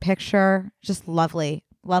Alex. Got a picture. Just lovely,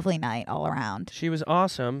 lovely night all around. She was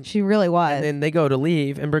awesome. She really was. And then they go to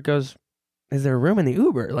leave, and Brooke goes, is there a room in the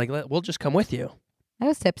Uber? Like, we'll just come with you. I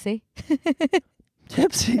was tipsy.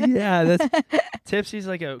 Tipsy, yeah. Tipsy's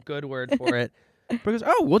like a good word for it. Brooke goes,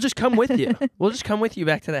 oh, we'll just come with you. We'll just come with you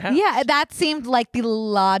back to the house. Yeah, that seemed like the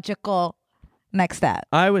logical next step.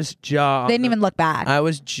 I was jaw. They didn't even look back. I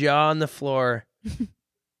was jaw on the floor.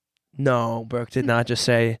 No, Brooke did not just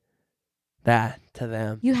say that to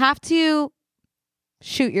them. You have to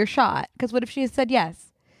shoot your shot. Because what if she had said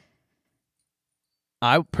yes?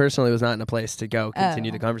 I personally was not in a place to go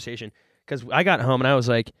continue the conversation. Because I got home and I was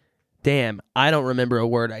like, damn, I don't remember a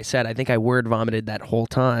word I said. I think I word vomited that whole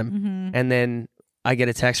time. Mm-hmm. And then I get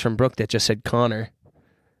a text from Brooke that just said Connor.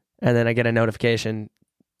 And then I get a notification,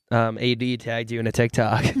 AD tagged you in a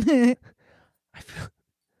TikTok.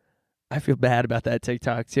 I feel bad about that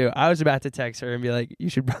TikTok too. I was about to text her and be like, you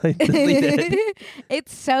should probably delete it.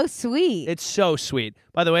 It's so sweet. It's so sweet.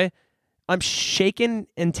 By the way, I'm shaken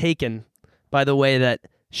and taken by the way that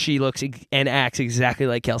she looks and acts exactly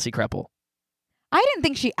like Kelsey Kreppel. I didn't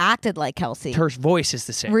think she acted like Kelsey. Her voice is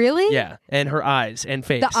the same. Really? Yeah. And her eyes and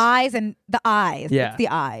face. The eyes. Yeah. It's the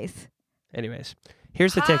eyes. Anyways,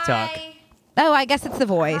 here's the TikTok. Oh, I guess it's the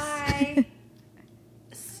voice. Hi.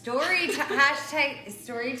 Hashtag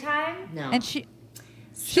story time? No. And she's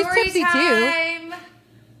story tipsy time. too.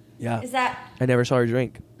 Yeah. Is that? I never saw her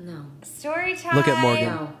drink. No. Story time. Look at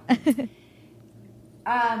Morgan.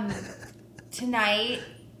 No. Tonight,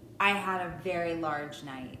 I had a very large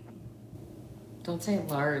night. Don't say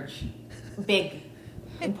large. Big.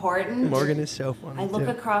 Important. Morgan is so funny. I look too.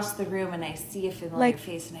 across the room and I see a familiar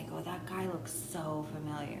face and I go, that guy looks so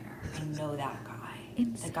familiar. I know that guy.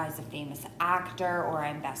 the guy's a famous actor, or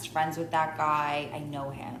I'm best friends with that guy. I know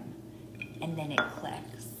him. And then it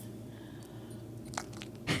clicks.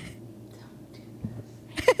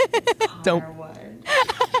 Don't.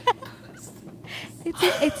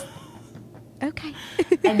 It's okay.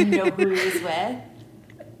 And you know who he was with?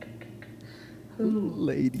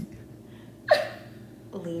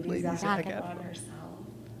 Lady Zac Efron herself.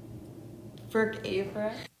 Brooke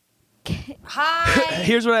Efron. Hi.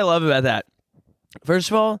 Here's what I love about that. First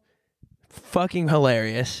of all, fucking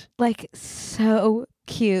hilarious. Like, so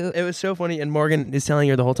cute. It was so funny. And Morgan is telling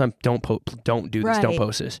her the whole time, don't do this, Right. don't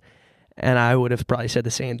post this. And I would have probably said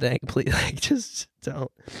the same thing. Please, like, just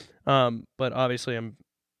don't. But obviously I'm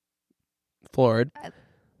floored.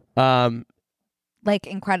 Like,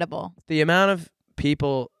 incredible. The amount of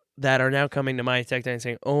people that are now coming to my TikTok and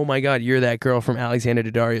saying, oh my God, you're that girl from Alexander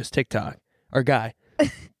Daddario's TikTok. Or guy. I'm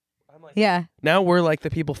like, yeah. Now we're like the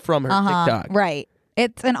people from her TikTok. Right.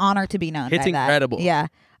 It's an honor to be known It's by incredible. that. Yeah.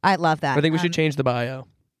 I love that. I think we should change the bio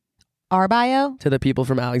Our bio? to the people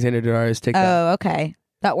from Alexander Daddario's TikTok. Oh, okay.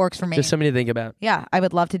 That works for me. Just something to think about. Yeah, I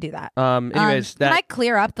would love to do that. Anyways, can I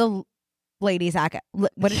clear up the Lady Zac?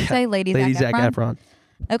 What did you say? Lady Zac Efron.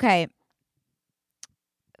 Okay.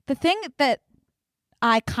 The thing that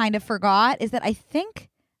I kind of forgot is that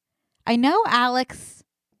I know Alex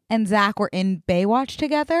and Zach were in Baywatch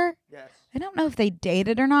together. Yes. I don't know if they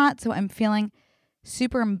dated or not, so I'm feeling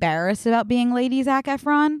super embarrassed about being Lady Zac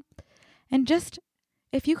Efron. And just,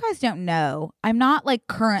 if you guys don't know, I'm not like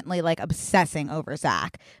currently like obsessing over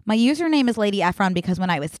Zach. My username is Lady Efron because when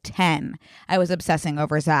I was 10, I was obsessing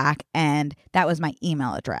over Zach, and that was my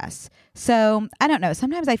email address. So I don't know.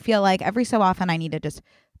 Sometimes I feel like every so often I need to just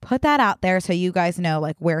put that out there so you guys know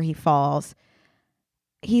like where he falls.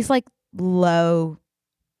 He's like low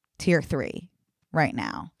tier 3 right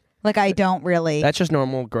now. Like, I don't really. That's just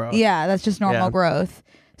normal growth. Yeah, that's just normal growth.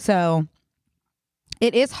 So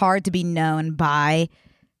it is hard to be known by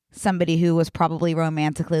somebody who was probably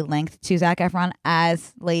romantically linked to Zac Efron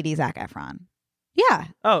as Lady Zac Efron. Yeah.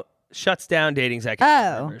 Oh, shuts down dating Zac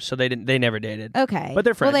Efron. So they never dated. Okay. But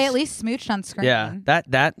they're friends. Well, they at least smooched on screen. Yeah.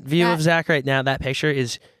 That view of Zac right now, that picture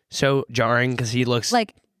is so jarring because he looks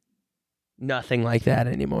like nothing like that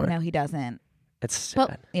anymore. No, he doesn't. It's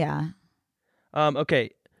sad. Yeah.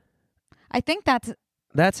 Okay. I think that's it.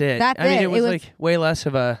 That's I mean, it. it was like way less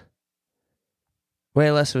of a.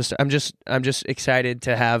 I'm just excited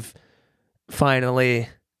to have finally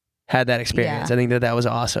had that experience. Yeah. I think that was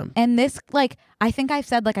awesome. And this, like, I think I've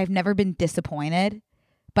said, like, I've never been disappointed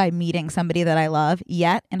by meeting somebody that I love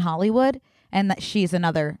yet in Hollywood, and that she's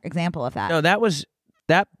another example of that. No, that was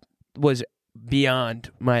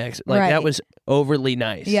beyond my ex. Like, that was overly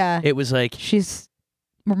nice. Yeah. It was like she's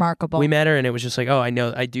remarkable. We met her, and it was just like, oh, I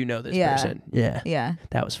do know this person. Yeah. Yeah.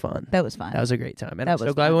 That was fun. That was fun. That was a great time. And That I'm so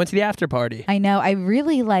was glad fun. we went to the after party. I know. I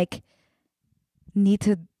really, like, need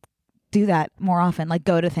to do that more often. Like,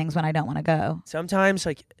 go to things when I don't want to go. Sometimes,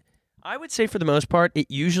 like, I would say for the most part,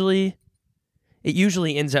 it usually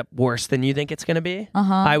ends up worse than you think it's going to be.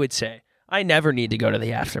 I would say. I never need to go to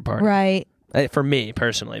the after party. Right. For me,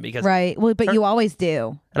 personally, because... Right. Well, but you always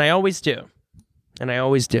do. And I always do.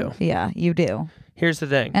 Yeah, you do. Here's the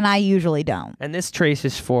thing. And I usually don't. And this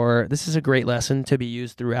this is a great lesson to be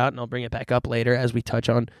used throughout, and I'll bring it back up later as we touch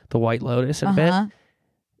on the White Lotus in a bit.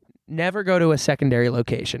 Never go to a secondary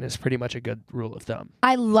location is pretty much a good rule of thumb.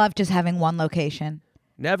 I love just having one location.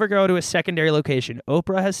 Never go to a secondary location.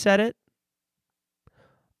 Oprah has said it.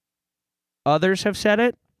 Others have said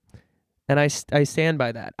it. And I stand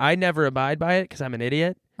by that. I never abide by it because I'm an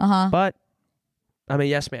idiot. But I'm a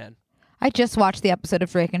yes man. I just watched the episode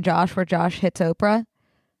of Drake and Josh where Josh hits Oprah.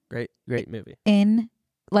 Great movie.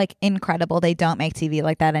 Incredible. They don't make TV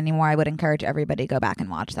like that anymore. I would encourage everybody to go back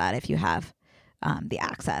and watch that if you have the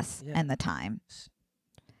access and the time.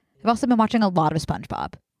 I've also been watching a lot of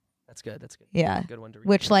SpongeBob. That's good. Yeah. Good one to read.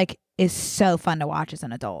 Which, like, is so fun to watch as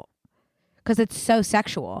an adult because it's so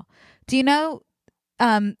sexual. Do you know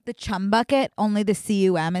the Chum Bucket, only the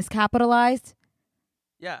C-U-M is capitalized?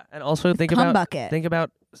 Yeah, and also think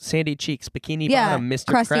about Sandy Cheeks, Bikini Bottom, Mr.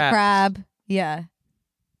 Krusty Krabs. Krab. Yeah.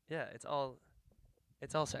 Yeah, it's all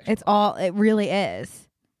sexual. It really is.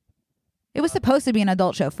 It was supposed to be an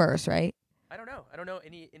adult show first, right? I don't know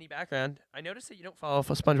any background. I noticed that you don't follow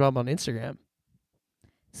SpongeBob on Instagram.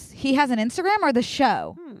 He has an Instagram or the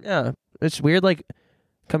show? Yeah, it's weird, like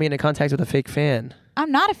coming into contact with a fake fan.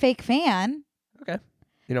 I'm not a fake fan. Okay,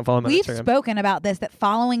 you don't follow him on We've Instagram. spoken about this, that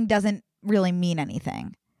following doesn't really mean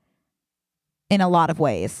anything in a lot of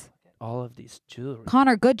ways. all of these jewelry.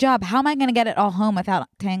 Connor, good job. How am I going to get it all home without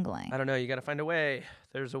tangling? I don't know. You got to find a way.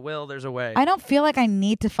 There's a will. There's a way. I don't feel like I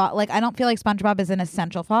need to follow. Like, I don't feel like SpongeBob is an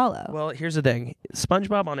essential follow. Well, here's the thing.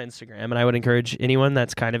 SpongeBob on Instagram, and I would encourage anyone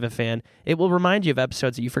that's kind of a fan, it will remind you of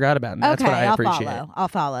episodes that you forgot about, and that's what I appreciate. I'll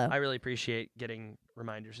follow. I really appreciate getting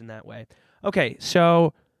reminders in that way. Okay,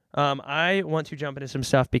 so I want to jump into some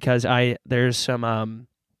stuff because there's some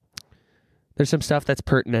stuff that's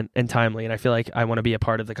pertinent and timely, and I feel like I want to be a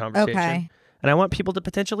part of the conversation. Okay. And I want people to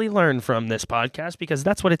potentially learn from this podcast because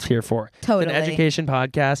that's what it's here for. Totally. It's an education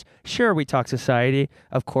podcast. Sure, we talk society.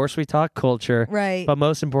 Of course, we talk culture. Right. But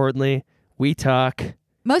most importantly, we talk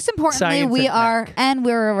Most importantly, science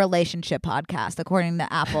we're a relationship podcast, according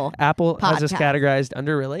to Apple. Apple podcast, has us categorized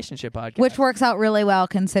under relationship podcast. which works out really well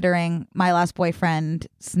considering my last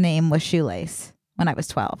boyfriend's name was Shoelace when I was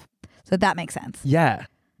 12. So that makes sense. Yeah.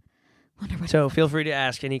 So feel free to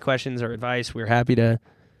ask any questions or advice. We're happy to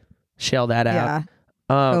shell that out.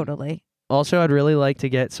 Yeah, totally. Also, I'd really like to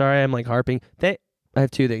get, sorry, I'm like harping. I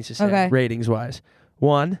have two things to say, ratings-wise.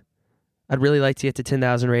 One, I'd really like to get to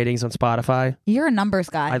 10,000 ratings on Spotify. You're a numbers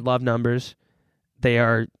guy. I love numbers. They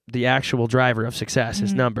are the actual driver of success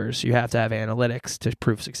is numbers. You have to have analytics to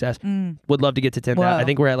prove success. Would love to get to 10,000. I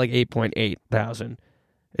think we're at like 8.8 thousand.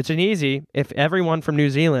 It's an easy, if everyone from New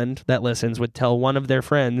Zealand that listens would tell one of their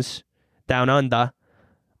friends down under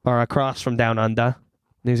or across from down under,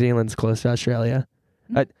 New Zealand's close to Australia,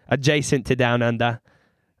 adjacent to down under,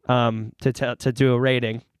 to do a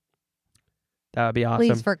rating. That would be awesome.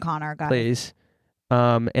 Please for Connor, guys. Please.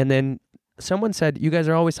 And then someone said, you guys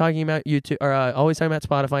are always talking about YouTube or always talking about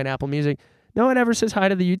Spotify and Apple Music. No one ever says hi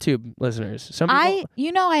to the YouTube listeners. Some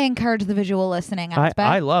people, I encourage the visual listening aspect.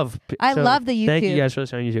 I love the YouTube. Thank you guys for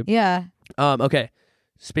listening on YouTube. Yeah. Okay.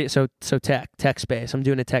 So tech space. I'm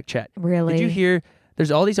doing a tech chat. Really? Did you hear?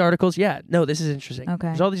 There's all these articles. Yeah. No, this is interesting. Okay.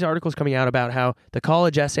 There's all these articles coming out about how the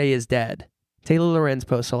college essay is dead. Taylor Lorenz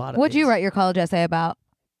posts a lot of What'd these. you write your college essay about?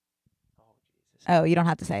 Oh, you don't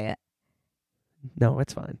have to say it. No,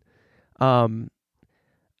 it's fine.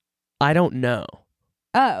 I don't know.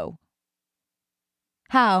 Oh.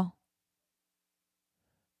 How?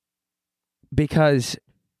 Because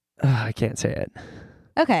I can't say it.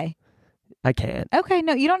 Okay. I can't. Okay,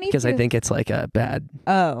 no, you don't need to. Because I think it's like a bad.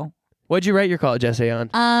 Oh. What'd you write your college essay on?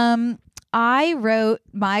 I wrote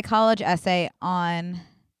my college essay on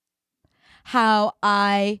how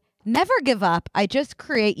I never give up. I just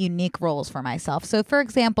create unique roles for myself. So, for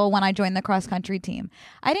example, when I joined the cross country team,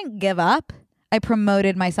 I didn't give up. I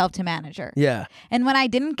promoted myself to manager. Yeah. And when I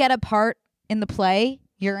didn't get a part in the play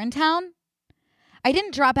Urinetown, I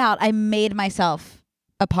didn't drop out. I made myself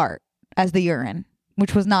a part as the urine,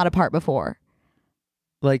 which was not a part before.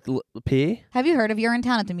 Like pee? Have you heard of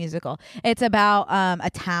Urinetown? It's a musical. It's about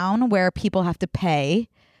a town where people have to pay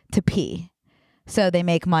to pee. So they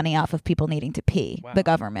make money off of people needing to pee, the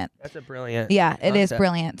government. That's a brilliant it is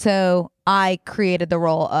brilliant. So I created the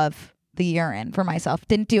role of the urine for myself.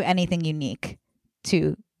 Didn't do anything unique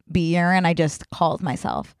to be urine. I just called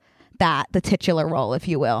myself that, the titular role, if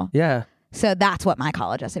you will. Yeah. So that's what my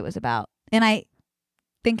college essay was about. And I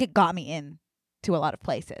think it got me in to a lot of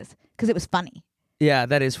places because it was funny. Yeah,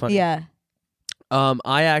 that is funny. Yeah.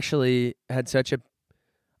 I actually had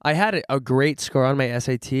I had a great score on my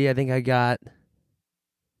SAT. I think I got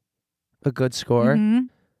a good score. Mm-hmm.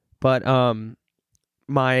 But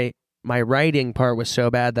my writing part was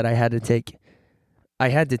so bad that I had to take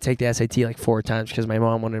the SAT like 4 times because my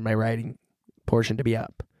mom wanted my writing portion to be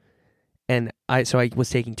up. And I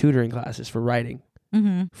was taking tutoring classes for writing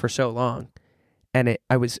for so long. And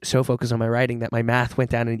I was so focused on my writing that my math went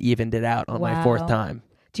down and evened it out on my 4th time.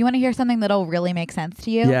 Do you want to hear something that'll really make sense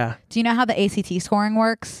to you? Yeah. Do you know how the ACT scoring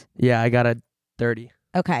works? Yeah, I got a 30.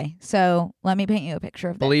 Okay, so let me paint you a picture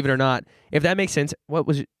of that. Believe it or not, if that makes sense,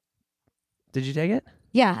 did you take it?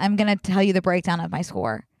 Yeah, I'm going to tell you the breakdown of my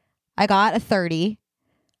score. I got a 30.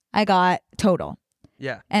 I got total.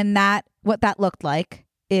 Yeah. And what that looked like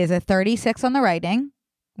is a 36 on the writing,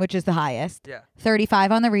 which is the highest. Yeah.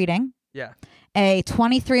 35 on the reading. Yeah. A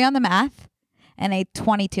 23 on the math, and a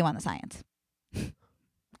 22 on the science.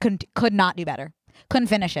 Could not do better. Couldn't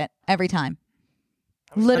finish it every time.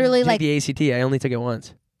 Literally, like the ACT. I only took it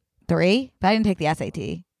once. 3, but I didn't take the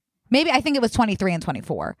SAT. Maybe I think it was 23 and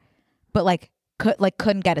 24, but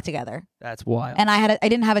couldn't get it together. That's wild. And I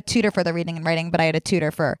didn't have a tutor for the reading and writing, but I had a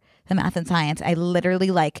tutor for the math and science. I literally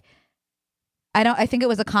I think it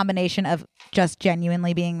was a combination of just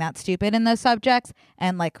genuinely being that stupid in those subjects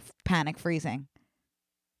and like panic freezing.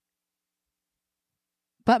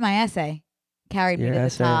 But my essay carried me to the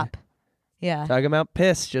top. Yeah. Talking about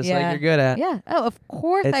piss, just like you're good at. Yeah. Oh, of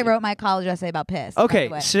course I wrote my college essay about piss. Okay.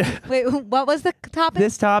 So wait, what was the topic?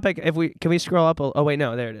 This topic, can we scroll up? Oh, wait,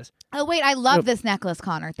 no, there it is. Oh, wait, I love this necklace,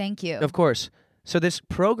 Connor. Thank you. Of course. So this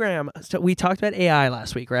program, so we talked about AI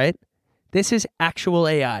last week, right? This is actual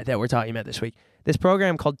AI that we're talking about this week. This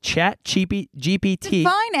program called ChatGPT.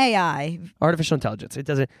 Define AI. Artificial intelligence. It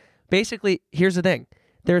doesn't. Basically, here's the thing.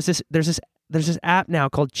 There's this app now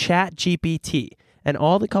called ChatGPT, and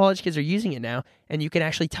all the college kids are using it now. And you can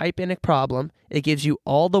actually type in a problem. It gives you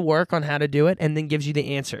all the work on how to do it, and then gives you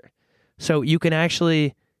the answer. So you can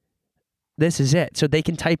actually. This is it. So they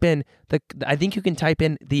can type in I think you can type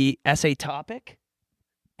in the essay topic.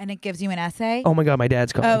 And it gives you an essay? Oh my God, my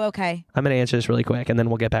dad's calling. Oh, okay. I'm going to answer this really quick, and then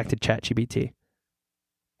we'll get back to ChatGPT.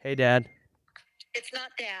 Hey, Dad. It's not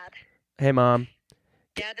Dad. Hey, Mom.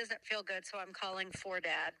 Dad doesn't feel good, so I'm calling for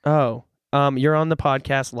Dad. Oh, you're on the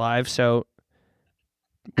podcast live, so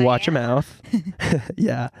watch your mouth.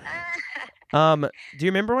 Yeah. Do you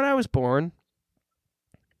remember when I was born?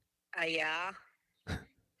 Yeah.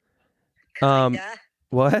 Kinda.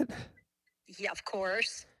 What? Yeah, of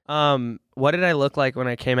course. What did I look like when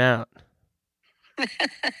I came out?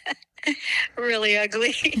 Really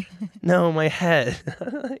ugly. No, my head.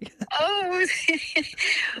 Oh,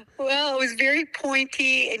 well, it was very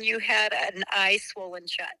pointy, and you had an eye swollen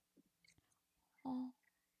shut.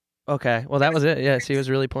 Okay, well, that was it. Yeah, she was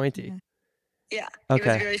really pointy. Yeah, okay.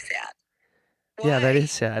 It was very sad. Why? Yeah, that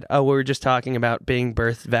is sad. Oh, we were just talking about being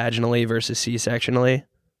birthed vaginally versus C-sectionally.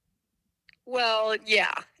 Well,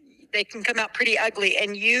 yeah, they can come out pretty ugly.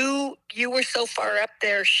 And you were so far up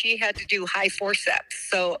there, she had to do high forceps.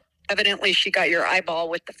 So evidently she got your eyeball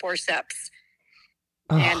with the forceps.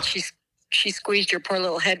 Oh. And she squeezed your poor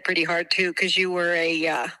little head pretty hard, too, because you were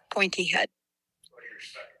a pointy head.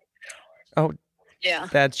 Oh, yeah.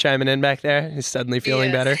 Dad's chiming in back there. He's suddenly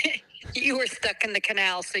feeling better. You were stuck in the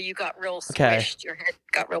canal, so you got real squished. Okay. Your head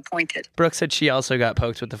got real pointed. Brooke said she also got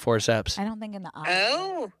poked with the forceps. I don't think in the eye.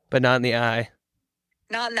 Oh. But not in the eye.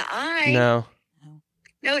 Not in the eye? No.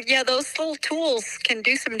 No, yeah, those little tools can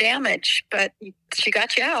do some damage, but she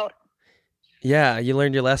got you out. Yeah, you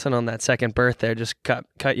learned your lesson on that second birth there. Just cut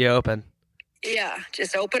you open. Yeah,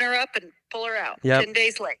 just open her up and pull her out. Yep. 10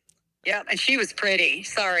 days late. Yeah, and she was pretty.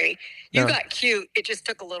 Sorry. You got cute. It just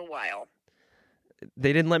took a little while.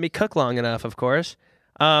 They didn't let me cook long enough, of course.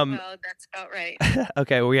 Well, that's about right.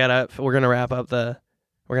 Okay, we're gonna wrap up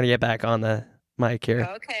we're gonna get back on the mic here.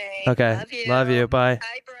 Okay. Love you. Bye.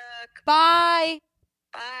 Bye, Brooke. Bye.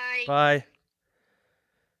 Bye. Bye.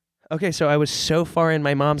 Okay, so I was so far in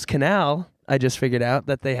my mom's canal, I just figured out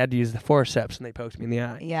that they had to use the forceps and they poked me in the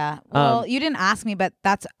eye. Yeah. Well, you didn't ask me, but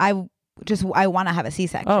I want to have a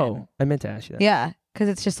C-section. Oh, I meant to ask you that. Yeah, because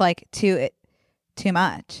it's just like too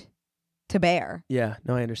much to bear. Yeah,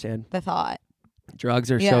 no, I understand. The thought.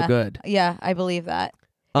 Drugs are so good. Yeah, I believe that.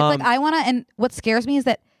 It's like I want to, and what scares me is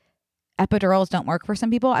that epidurals don't work for some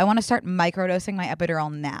people. I want to start microdosing my epidural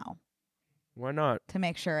now. Why not? To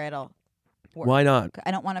make sure it'll work. Why not?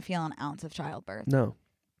 I don't want to feel an ounce of childbirth. No.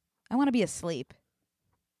 I want to be asleep.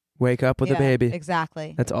 Wake up with a baby.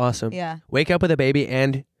 Exactly. That's awesome. Yeah. Wake up with a baby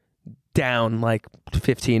and down like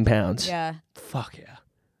 15 pounds. Yeah. Fuck yeah.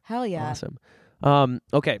 Hell yeah. Awesome.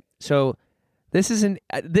 Okay, so this is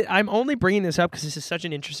I'm only bringing this up because this is such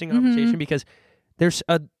an interesting conversation because there's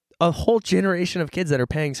a whole generation of kids that are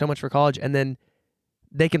paying so much for college and then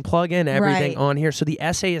they can plug in everything on here. So the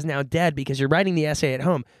essay is now dead because you're writing the essay at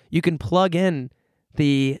home. You can plug in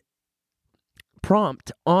the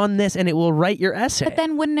prompt on this and it will write your essay. But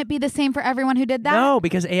then wouldn't it be the same for everyone who did that? No,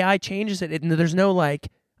 because AI changes it. There's no like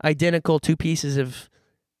identical two pieces of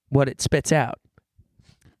what it spits out.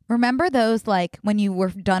 Remember those, like, when you were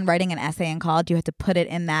done writing an essay in college, you had to put it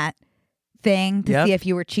in that thing to see if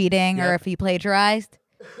you were cheating or if you plagiarized?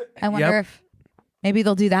 I wonder if maybe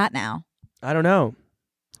they'll do that now. I don't know.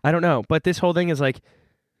 But this whole thing is like,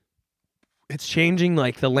 it's changing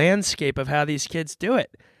like the landscape of how these kids do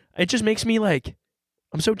it. It just makes me like,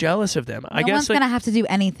 I'm so jealous of them. I guess one's going to have to do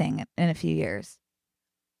anything in a few years.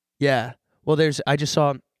 Yeah. Well, there's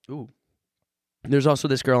also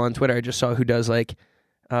this girl on Twitter I just saw who does like,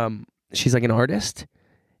 she's like an artist,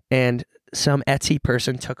 and some Etsy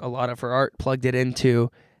person took a lot of her art, plugged it into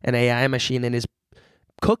an AI machine, and is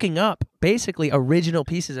cooking up basically original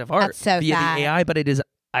pieces of art via the AI. But it is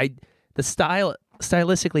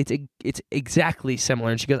stylistically it's exactly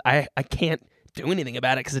similar. And she goes, I can't do anything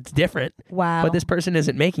about it because it's different. Wow. But this person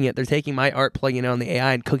isn't making it; they're taking my art, plugging it on the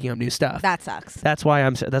AI, and cooking up new stuff. That sucks. That's what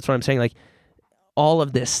I'm saying. Like all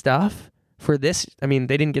of this stuff. For this, I mean,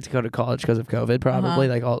 they didn't get to go to college because of COVID, probably,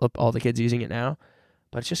 like all the kids using it now.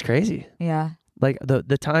 But it's just crazy. Yeah. Like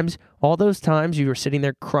the times, all those times you were sitting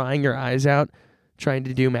there crying your eyes out, trying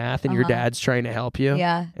to do math, and your dad's trying to help you.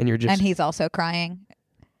 Yeah. And you're just. And he's also crying.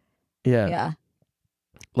 Yeah. Yeah.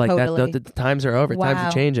 Like totally. the times are over. Wow. Times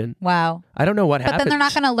are changing. Wow. I don't know what But happens. then they're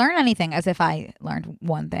not going to learn anything, as if I learned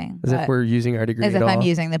one thing. As if we're using our degree as at if all. I'm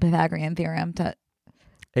using the Pythagorean theorem to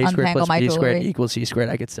A squared untangle plus my B squared jewelry. equals C squared.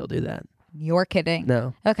 I could still do that. You're kidding.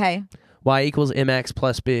 No. Okay. Y equals mx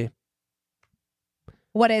plus b.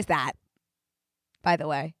 What is that, by the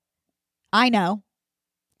way? I know.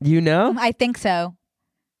 You know? I think so.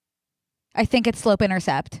 I think it's slope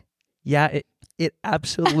intercept. Yeah, it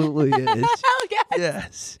absolutely is. Oh, yes.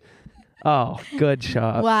 Yes. Oh, good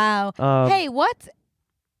job. Wow. Hey, what's...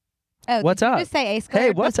 Oh, what's did up? You just say A squared?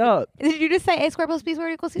 Hey, what's up? Did you just say A squared plus B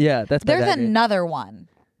squared equals C? Yeah, that's There's Pythagorean. another one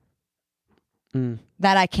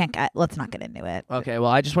that I can't get. Let's not get into it. Okay, well,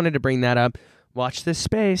 I just wanted to bring that up. Watch this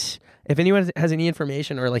space. If anyone has any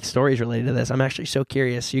information or like stories related to this, I'm actually so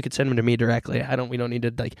curious. You could send them to me directly. We don't need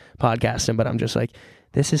to like podcast them, but I'm just like,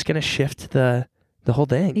 this is gonna shift the whole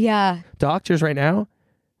thing. Yeah. Doctors right now.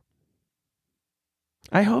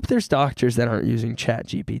 I hope there's doctors that aren't using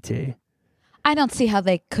ChatGPT. I don't see how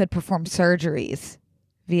they could perform surgeries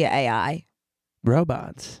via AI.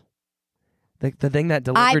 Robots. The thing that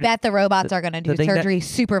delivered. I bet the robots are going to do surgery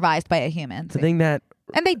supervised by a human. The thing that.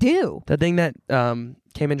 And they do. The thing that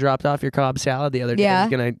came and dropped off your Cobb salad the other day is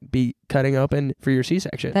going to be cutting open for your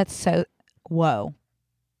C-section. That's so... Whoa.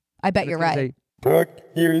 I bet you're right.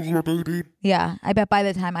 Here is your baby. Yeah. I bet by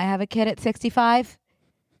the time I have a kid at 65,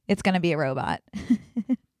 it's going to be a robot.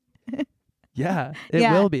 Yeah,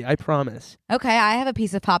 it will be. I promise. Okay, I have a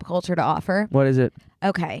piece of pop culture to offer. What is it?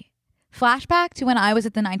 Okay. Flashback to when I was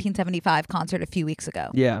at the 1975 concert a few weeks ago.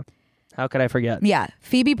 Yeah. How could I forget? Yeah.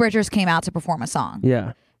 Phoebe Bridgers came out to perform a song.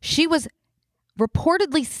 Yeah. She was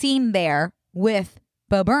reportedly seen there with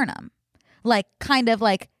Bo Burnham. Like, kind of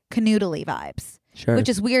like canoodly vibes. Sure. Which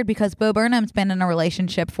is weird because Bo Burnham's been in a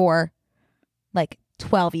relationship for like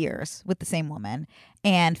 12 years with the same woman.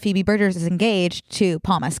 And Phoebe Bridgers is engaged to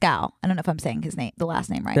Paul Mescal. I don't know if I'm saying the last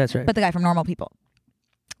name right. That's right. But the guy from Normal People.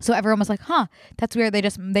 So everyone was like, huh, that's weird.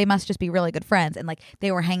 They must just be really good friends. And like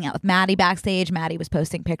they were hanging out with Maddie backstage. Maddie was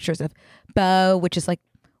posting pictures of Bo, which is like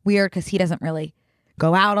weird because he doesn't really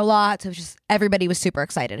go out a lot. So it was just everybody was super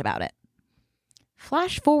excited about it.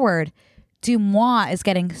 Flash forward, Dumois is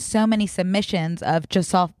getting so many submissions of just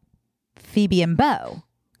saw Phoebe and Bo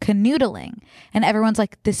canoodling. And everyone's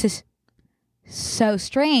like, this is so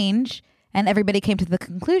strange. And everybody came to the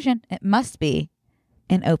conclusion it must be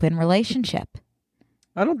an open relationship.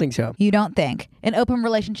 I don't think so. You don't think? An open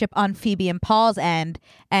relationship on Phoebe and Paul's end,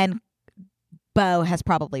 and Bo has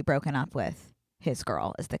probably broken up with his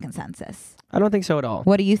girl is the consensus. I don't think so at all.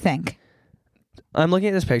 What do you think? I'm looking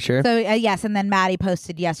at this picture. So yes, and then Maddie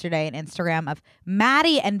posted yesterday an Instagram of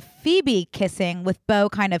Maddie and Phoebe kissing with Bo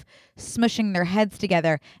kind of smushing their heads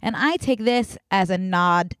together. And I take this as a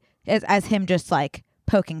nod, as him just like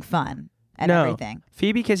poking fun at everything.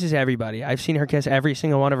 Phoebe kisses everybody. I've seen her kiss every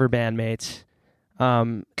single one of her bandmates.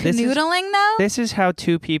 Canoodling though? This is how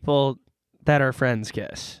two people that are friends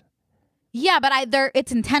kiss. Yeah, but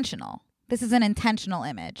it's intentional. This is an intentional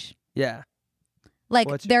image. Yeah.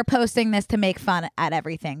 Like they're posting this to make fun at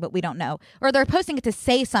everything, but we don't know. Or they're posting it to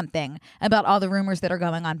say something about all the rumors that are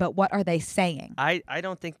going on, but what are they saying? I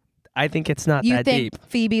think it's not you that think deep.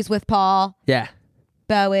 Phoebe's with Paul? Yeah.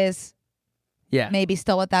 Bo is maybe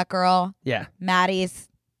still with that girl? Yeah. Maddie's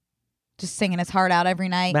just singing his heart out every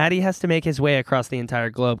night. Maddie has to make his way across the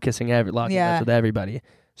entire globe kissing locking lips with everybody.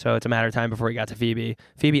 So it's a matter of time before he got to Phoebe.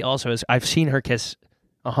 Phoebe also is, I've seen her kiss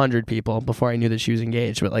 100 people before I knew that she was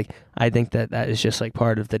engaged, but like I think that is just like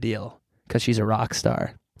part of the deal because she's a rock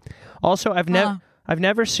star. Also, I've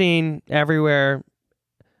never seen everywhere.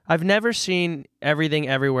 I've never seen Everything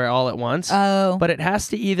Everywhere All at Once. Oh, but it has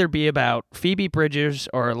to either be about Phoebe Bridgers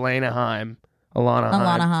or Alana Haim,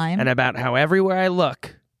 and about how everywhere I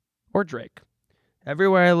look, or Drake,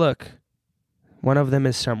 everywhere I look, one of them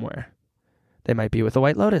is somewhere. They might be with the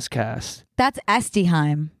White Lotus cast. That's Esty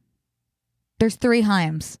Haim. There's 3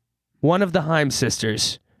 Haims. One of the Haim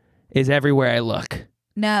sisters is everywhere I look.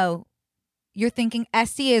 No. You're thinking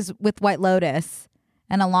Esty is with White Lotus,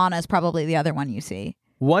 and Alana is probably the other one you see.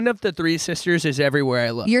 One of the 3 sisters is everywhere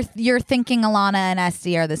I look. You're thinking Alana and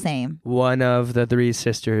Esty are the same. One of the 3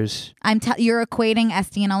 sisters. You're equating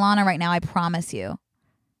Esty and Alana right now, I promise you.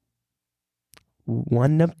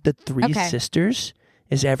 One of the 3 sisters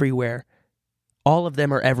is everywhere. All of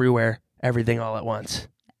them are everywhere, everything all at once.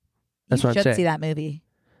 That's what I'm saying. You should see that movie.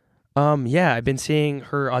 Yeah, I've been seeing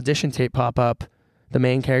her audition tape pop up. The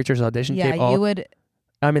main character's audition tape. Yeah, you would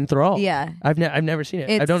I'm enthralled. Yeah. I've never seen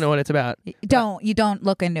it. I don't know what it's about. You don't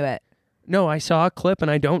look into it. No, I saw a clip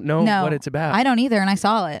and I don't know what it's about. I don't either, and I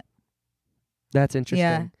saw it. That's interesting.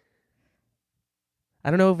 Yeah. I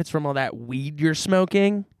don't know if it's from all that weed you're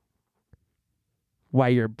smoking. Why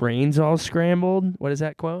your brain's all scrambled. What is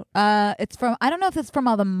that quote? It's from, I don't know if it's from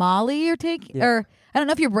all the Molly you're taking, or I don't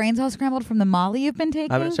know if your brain's all scrambled from the Molly you've been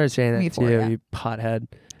taking. I'm going to start saying that to you pothead.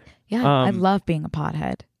 Yeah, I love being a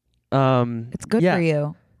pothead. It's good for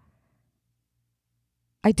you.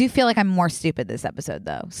 I do feel like I'm more stupid this episode,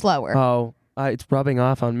 though. Slower. Oh, it's rubbing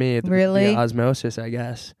off on me. Really? The osmosis, I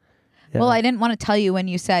guess. Yeah. Well, I didn't want to tell you when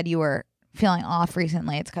you said you were feeling off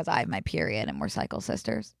recently. It's because I have my period and we're cycle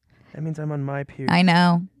sisters. That means I'm on my period. I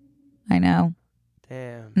know. Damn.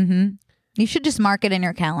 Mm-hmm. You should just mark it in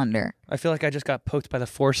your calendar. I feel like I just got poked by the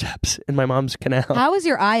forceps in my mom's canal. How is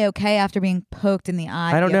your eye okay after being poked in the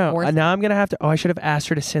eye? I don't know. Now I'm going to have to... Oh, I should have asked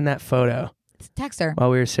her to send that photo. Text her.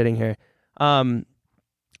 While we were sitting here.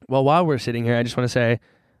 Well, while we're sitting here, I just want to say,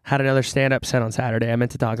 had another stand-up set on Saturday. I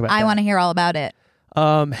meant to talk about that. I want to hear all about it.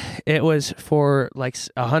 It was for like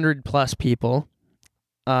 100+ people.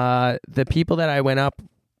 The people that I went up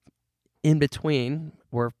in between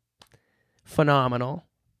were phenomenal.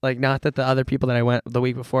 Like, not that the other people that I went the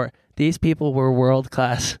week before, these people were world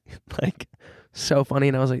class. Like, so funny.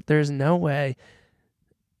 And I was like, there's no way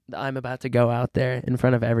I'm about to go out there in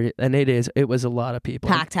front of and it was a lot of people.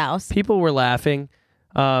 Packed house. People were laughing.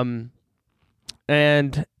 And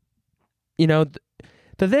you know,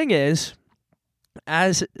 the thing is,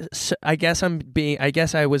 I guess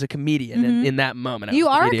I was a comedian in that moment. You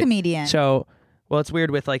are a comedian. So, well, it's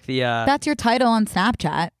weird with like the... That's your title on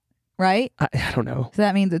Snapchat, right? I don't know. So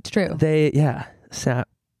that means it's true. Snap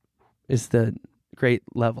is the great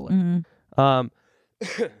leveler. Mm-hmm.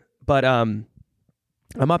 But I'm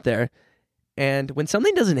up there, and when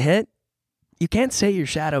something doesn't hit, you can't say you're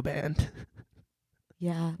shadow banned.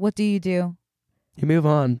 Yeah. What do? You move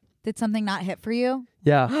on. Did something not hit for you?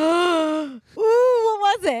 Yeah. Ooh,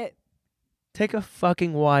 what was it? Take a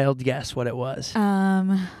fucking wild guess what it was.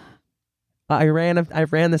 I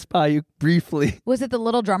ran this by you briefly. Was it the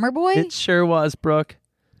little drummer boy? It sure was, Brooke.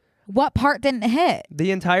 What part didn't hit?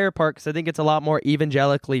 The entire part, because I think it's a lot more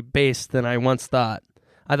evangelically based than I once thought.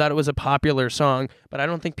 I thought it was a popular song, but I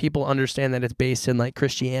don't think people understand that it's based in like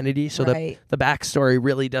Christianity. So the backstory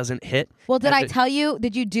really doesn't hit. Well,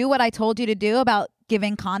 did you do what I told you to do about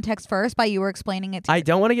giving context first by you were explaining it to I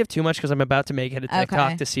don't want to give too much because I'm about to make it a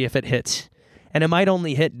TikTok to see if it hits. And it might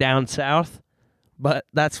only hit down south, but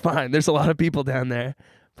that's fine. There's a lot of people down there.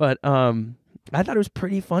 But I thought it was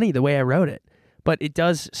pretty funny the way I wrote it. But it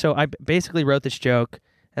does, so I basically wrote this joke,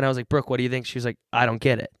 and I was like, Brooke, what do you think? She was like, I don't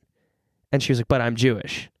get it. And she was like, but I'm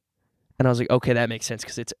Jewish. And I was like, okay, that makes sense,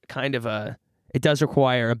 because it's kind of it does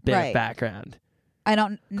require a bit of background. I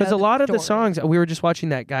don't know. Because a lot of the songs, we were just watching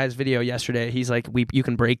that guy's video yesterday. He's like, you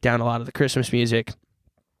can break down a lot of the Christmas music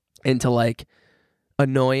into like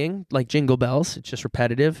annoying, like Jingle Bells. It's just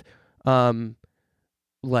repetitive.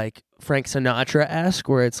 Like Frank Sinatra-esque,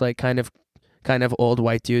 where it's like kind of old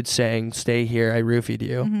white dudes saying, stay here, I roofied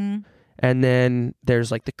you. Mm-hmm. And then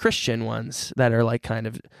there's like the Christian ones that are like kind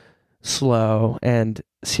of slow and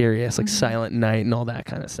serious, like Silent Night and all that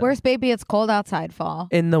kind of stuff. Where's Baby It's Cold Outside fall?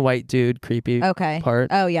 In the white dude creepy part.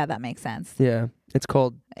 Oh yeah, that makes sense. Yeah. It's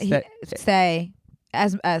cold. Say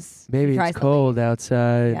as Baby It's Cold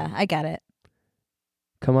outside. Yeah, I get it.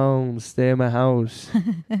 Come on, stay in my house.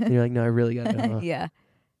 And you're like, no, I really gotta go. Yeah.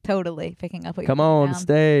 Totally. Picking up what Come on, down.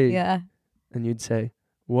 stay. Yeah. And you'd say,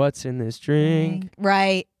 what's in this drink?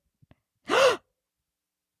 Right.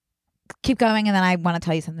 Keep going, and then I want to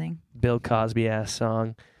tell you something. Bill Cosby ass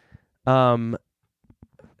song. But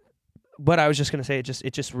I was just gonna say it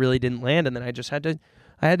just really didn't land, and then I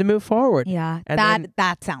had to move forward. Yeah. And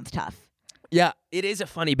that sounds tough. Yeah, it is a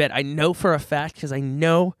funny bit. I know for a fact because I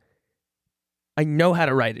know how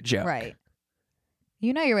to write a joke. Right.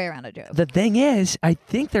 You know your way around a joke. The thing is, I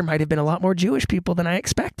think there might have been a lot more Jewish people than I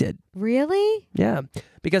expected. Really? Yeah,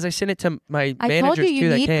 because I sent it to my I managers told you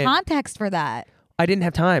too. need context for that. I didn't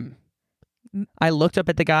have time. I looked up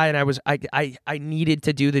at the guy and I needed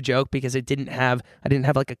to do the joke because I didn't have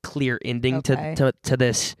like a clear ending to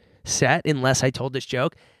this set unless I told this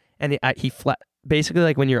joke. And basically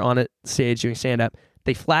like when you're on a stage doing stand up,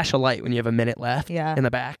 they flash a light when you have a minute left in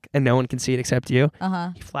the back and no one can see it except you.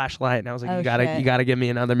 You flash a light and I was like, you gotta give me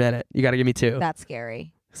another minute. You gotta give me 2. That's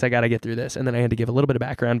scary. So I gotta get through this. And then I had to give a little bit of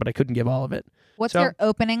background, but I couldn't give all of it. What's your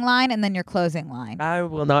opening line and then your closing line? I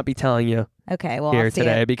will not be telling you. Okay, well, here I'll see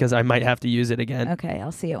today it. because I might have to use it again. Okay,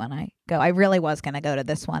 I'll see it when I go. I really was going to go to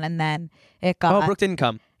this one, and then it got... Oh, Brooke didn't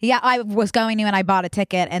come. Yeah, I was going to, and I bought a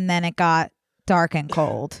ticket, and then it got dark and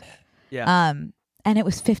cold. Yeah. And it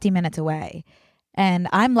was 50 minutes away. And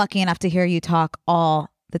I'm lucky enough to hear you talk all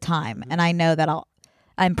the time. And I know that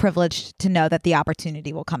I'm privileged to know that the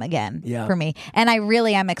opportunity will come again for me. And I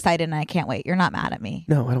really am excited and I can't wait. You're not mad at me.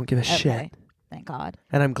 No, I don't give a shit. Thank God.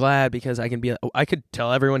 And I'm glad because I could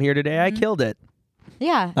tell everyone here today I killed it.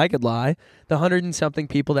 Yeah. I could lie. The 100 and something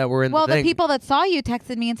people that were in the thing. Well, the people that saw you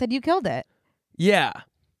texted me and said you killed it. Yeah.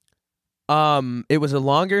 It was a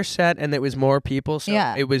longer set and it was more people. So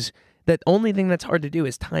it was the only thing that's hard to do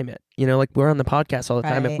is time it. You know, like we're on the podcast all the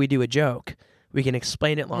time. If we do a joke, we can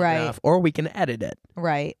explain it long enough or we can edit it.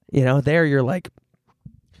 Right. You know, there you're like,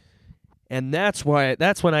 and that's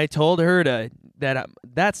when I told her that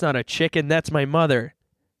that's not a chicken, that's my mother.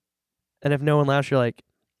 And if no one laughs, you're like,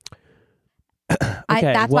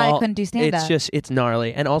 okay, that's why I couldn't do stand-up. It's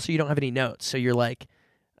gnarly. And also you don't have any notes. So you're like,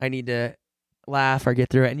 I need to laugh or get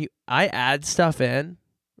through it. And I add stuff in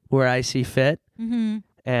where I see fit. Mm-hmm.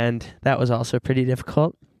 And that was also pretty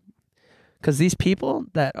difficult. Because these people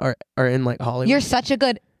that are in like Hollywood. You're such a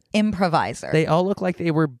good improviser. They all look like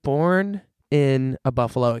they were born in a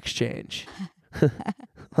buffalo exchange.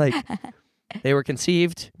 Like they were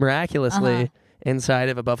conceived miraculously inside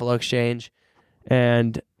of a buffalo exchange.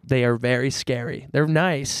 And they are very scary. They're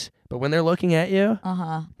nice. But when they're looking at you,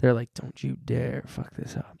 they're like, don't you dare fuck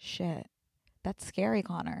this up. Shit. That's scary,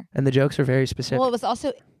 Connor. And the jokes are very specific. Well, it was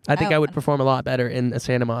also... I think I would perform a lot better in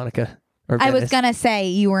Santa Monica or I Venice. was going to say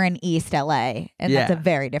you were in East LA, and that's a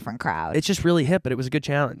very different crowd. It's just really hip, but it was a good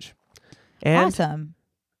challenge. And awesome.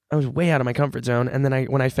 I was way out of my comfort zone. And then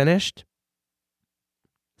when I finished,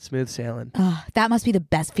 smooth sailing. That must be the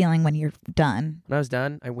best feeling when you're done. When I was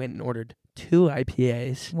done, I went and ordered 2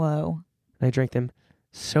 IPAs. Whoa. And I drank them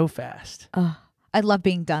so fast. I love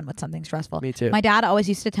being done with something stressful. Me too. My dad always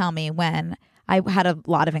used to tell me when I had a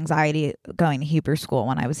lot of anxiety going to Hebrew school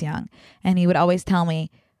when I was young. And he would always tell me,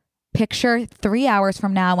 picture 3 hours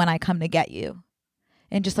from now when I come to get you.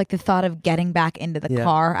 And just like the thought of getting back into the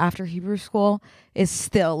car after Hebrew school is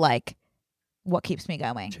still like what keeps me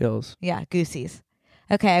going. Chills. Yeah, goosies.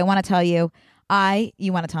 Okay, I want to tell you,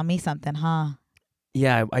 you want to tell me something, huh?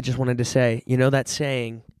 Yeah, I just wanted to say, you know that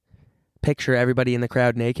saying, picture everybody in the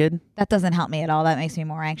crowd naked? That doesn't help me at all. That makes me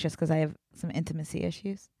more anxious because I have some intimacy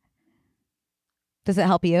issues. Does it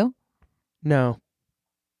help you? No.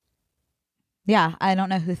 Yeah, I don't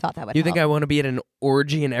know who thought that would You help. think I want to be at an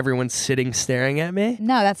orgy and everyone's sitting staring at me?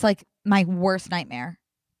 No, that's like my worst nightmare.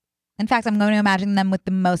 In fact, I'm going to imagine them with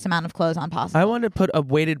the most amount of clothes on possible. I want to put a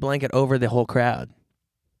weighted blanket over the whole crowd.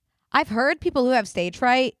 I've heard people who have stage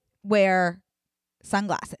fright wear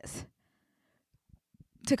sunglasses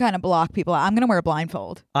to kind of block people out. I'm going to wear a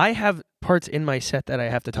blindfold. I have parts in my set that I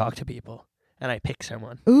have to talk to people, and I pick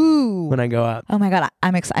someone. Ooh. When I go out. Oh my God,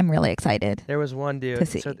 I'm really excited. There was one dude. To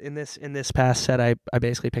see. So in this past set, I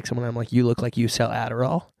basically picked someone. I'm like, you look like you sell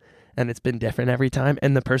Adderall, and it's been different every time.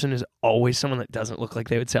 And the person is always someone that doesn't look like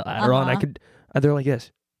they would sell Adderall. And they're like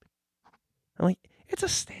this. I'm like, it's a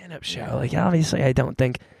stand-up show. Like obviously, I don't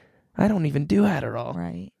even do Adderall.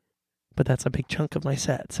 Right. But that's a big chunk of my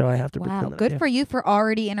set, so I have to. Wow, that good for you for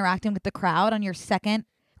already interacting with the crowd on your second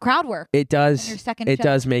crowd work. It does. Your second it show.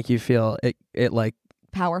 does make you feel it like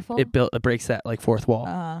powerful. It breaks that like fourth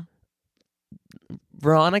wall.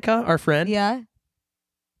 Veronica, our friend. Yeah.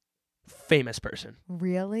 Famous person.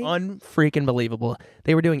 Really? Unfreaking believable.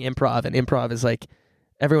 They were doing improv, and improv is like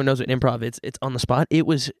everyone knows what improv is. It's on the spot. It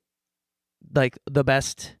was like the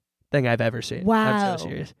best thing I've ever seen. Wow. I'm so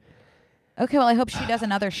serious. Okay, well, I hope she does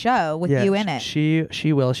another show with you in it.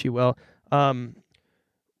 She will.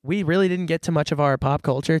 We really didn't get to much of our pop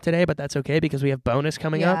culture today, but that's okay because we have bonus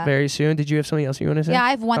coming up very soon. Did you have something else you want to say? Yeah, I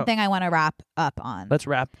have one thing I want to wrap up on. Let's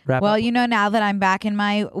wrap well, up. you know, now that I'm back in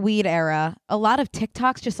my weed era, a lot of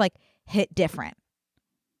TikToks just like hit different.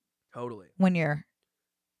 Totally. When you're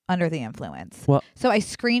under the influence. Well, so I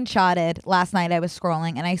screenshotted last night. I was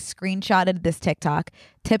scrolling and I screenshotted this TikTok,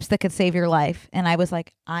 tips that could save your life. And I was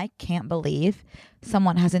like, I can't believe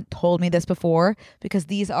someone hasn't told me this before because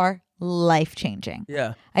these are life-changing.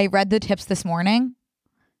 Yeah. I read the tips this morning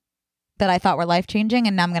that I thought were life-changing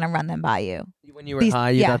and now I'm going to run them by you. When you were high,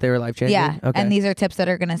 you thought they were life-changing? Yeah. Okay. And these are tips that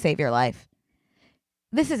are going to save your life.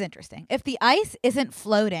 This is interesting. If the ice isn't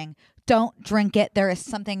floating, don't drink it. There is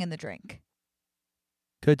something in the drink.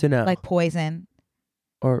 Good to know. Like poison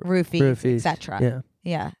or roofies. etc. Yeah.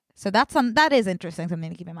 Yeah. So that is interesting,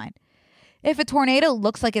 something to keep in mind. If a tornado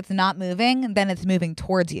looks like it's not moving, then it's moving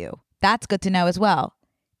towards you. That's good to know as well.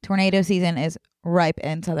 Tornado season is ripe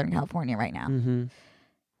in Southern California right now. Mm-hmm.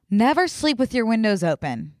 Never sleep with your windows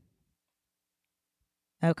open.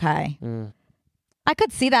 Okay. I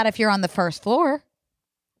could see that if you're on the first floor.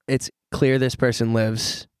 it's clear this person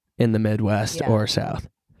lives in the Midwest or South.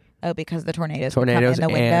 Oh, because the tornadoes come in the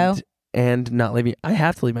window? And not leaving. I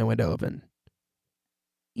have to leave my window open.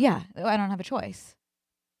 Yeah, I don't have a choice.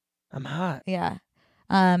 I'm hot. Yeah.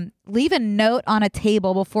 Leave a note on a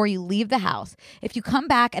table before you leave the house. If you come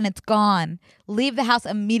back and it's gone, leave the house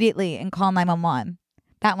immediately and call 911.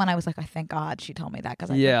 That one I was like, I thank God she told me that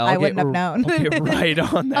because I wouldn't have known. I'll get right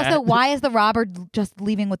on that. Also, why is the robber just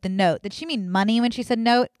leaving with the note? Did she mean money when she said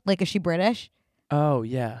note? Like, is she British? Oh,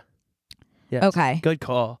 yeah. Yes. Okay. Good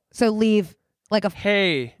call. So leave like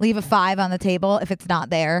leave a 5 on the table. If it's not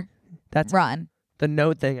there, run. The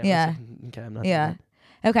note thing. Yeah. Okay, I'm not. Yeah.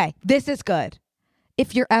 Okay. This is good.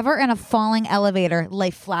 If you're ever in a falling elevator,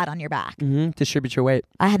 lay flat on your back. Mm-hmm. Distribute your weight.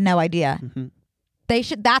 I had no idea. Mm-hmm.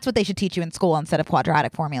 That's what they should teach you in school instead of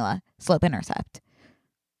quadratic formula, slope intercept.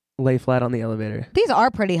 Lay flat on the elevator. These are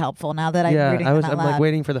pretty helpful now that I'm reading them out loud. I'm like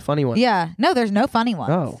waiting for the funny one. Yeah. No, there's no funny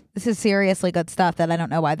ones. Oh. This is seriously good stuff that I don't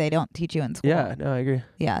know why they don't teach you in school. Yeah, no, I agree.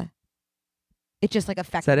 Yeah. It just like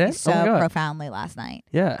affected me so profoundly last night.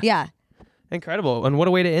 Yeah. Yeah. Incredible. And what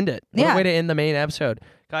a way to end it. What a way to end the main episode.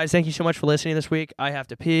 Guys, thank you so much for listening this week. I have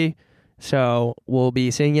to pee. So we'll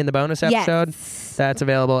be seeing you in the bonus episode. Yes. That's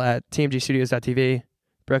available at tmgstudios.tv.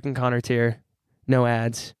 Brooke and Connor tier. No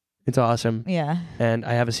ads. It's awesome. Yeah. And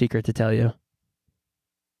I have a secret to tell you.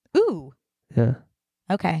 Ooh. Yeah.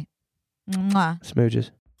 Okay. Mwah.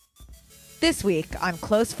 Smooches. This week on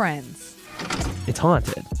Close Friends. It's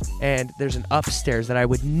haunted. And there's an upstairs that I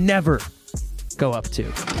would never go up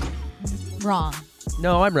to. Wrong.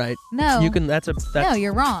 No, I'm right. No. You can. No,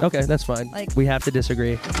 you're wrong. Okay, that's fine. We have to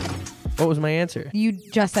disagree. What was my answer? You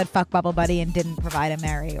just said fuck Bubble Buddy and didn't provide a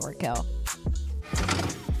marry or kill.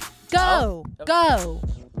 Go! Go!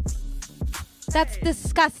 That's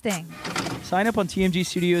disgusting. Sign up on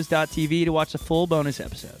tmgstudios.tv to watch the full bonus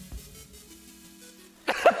episode.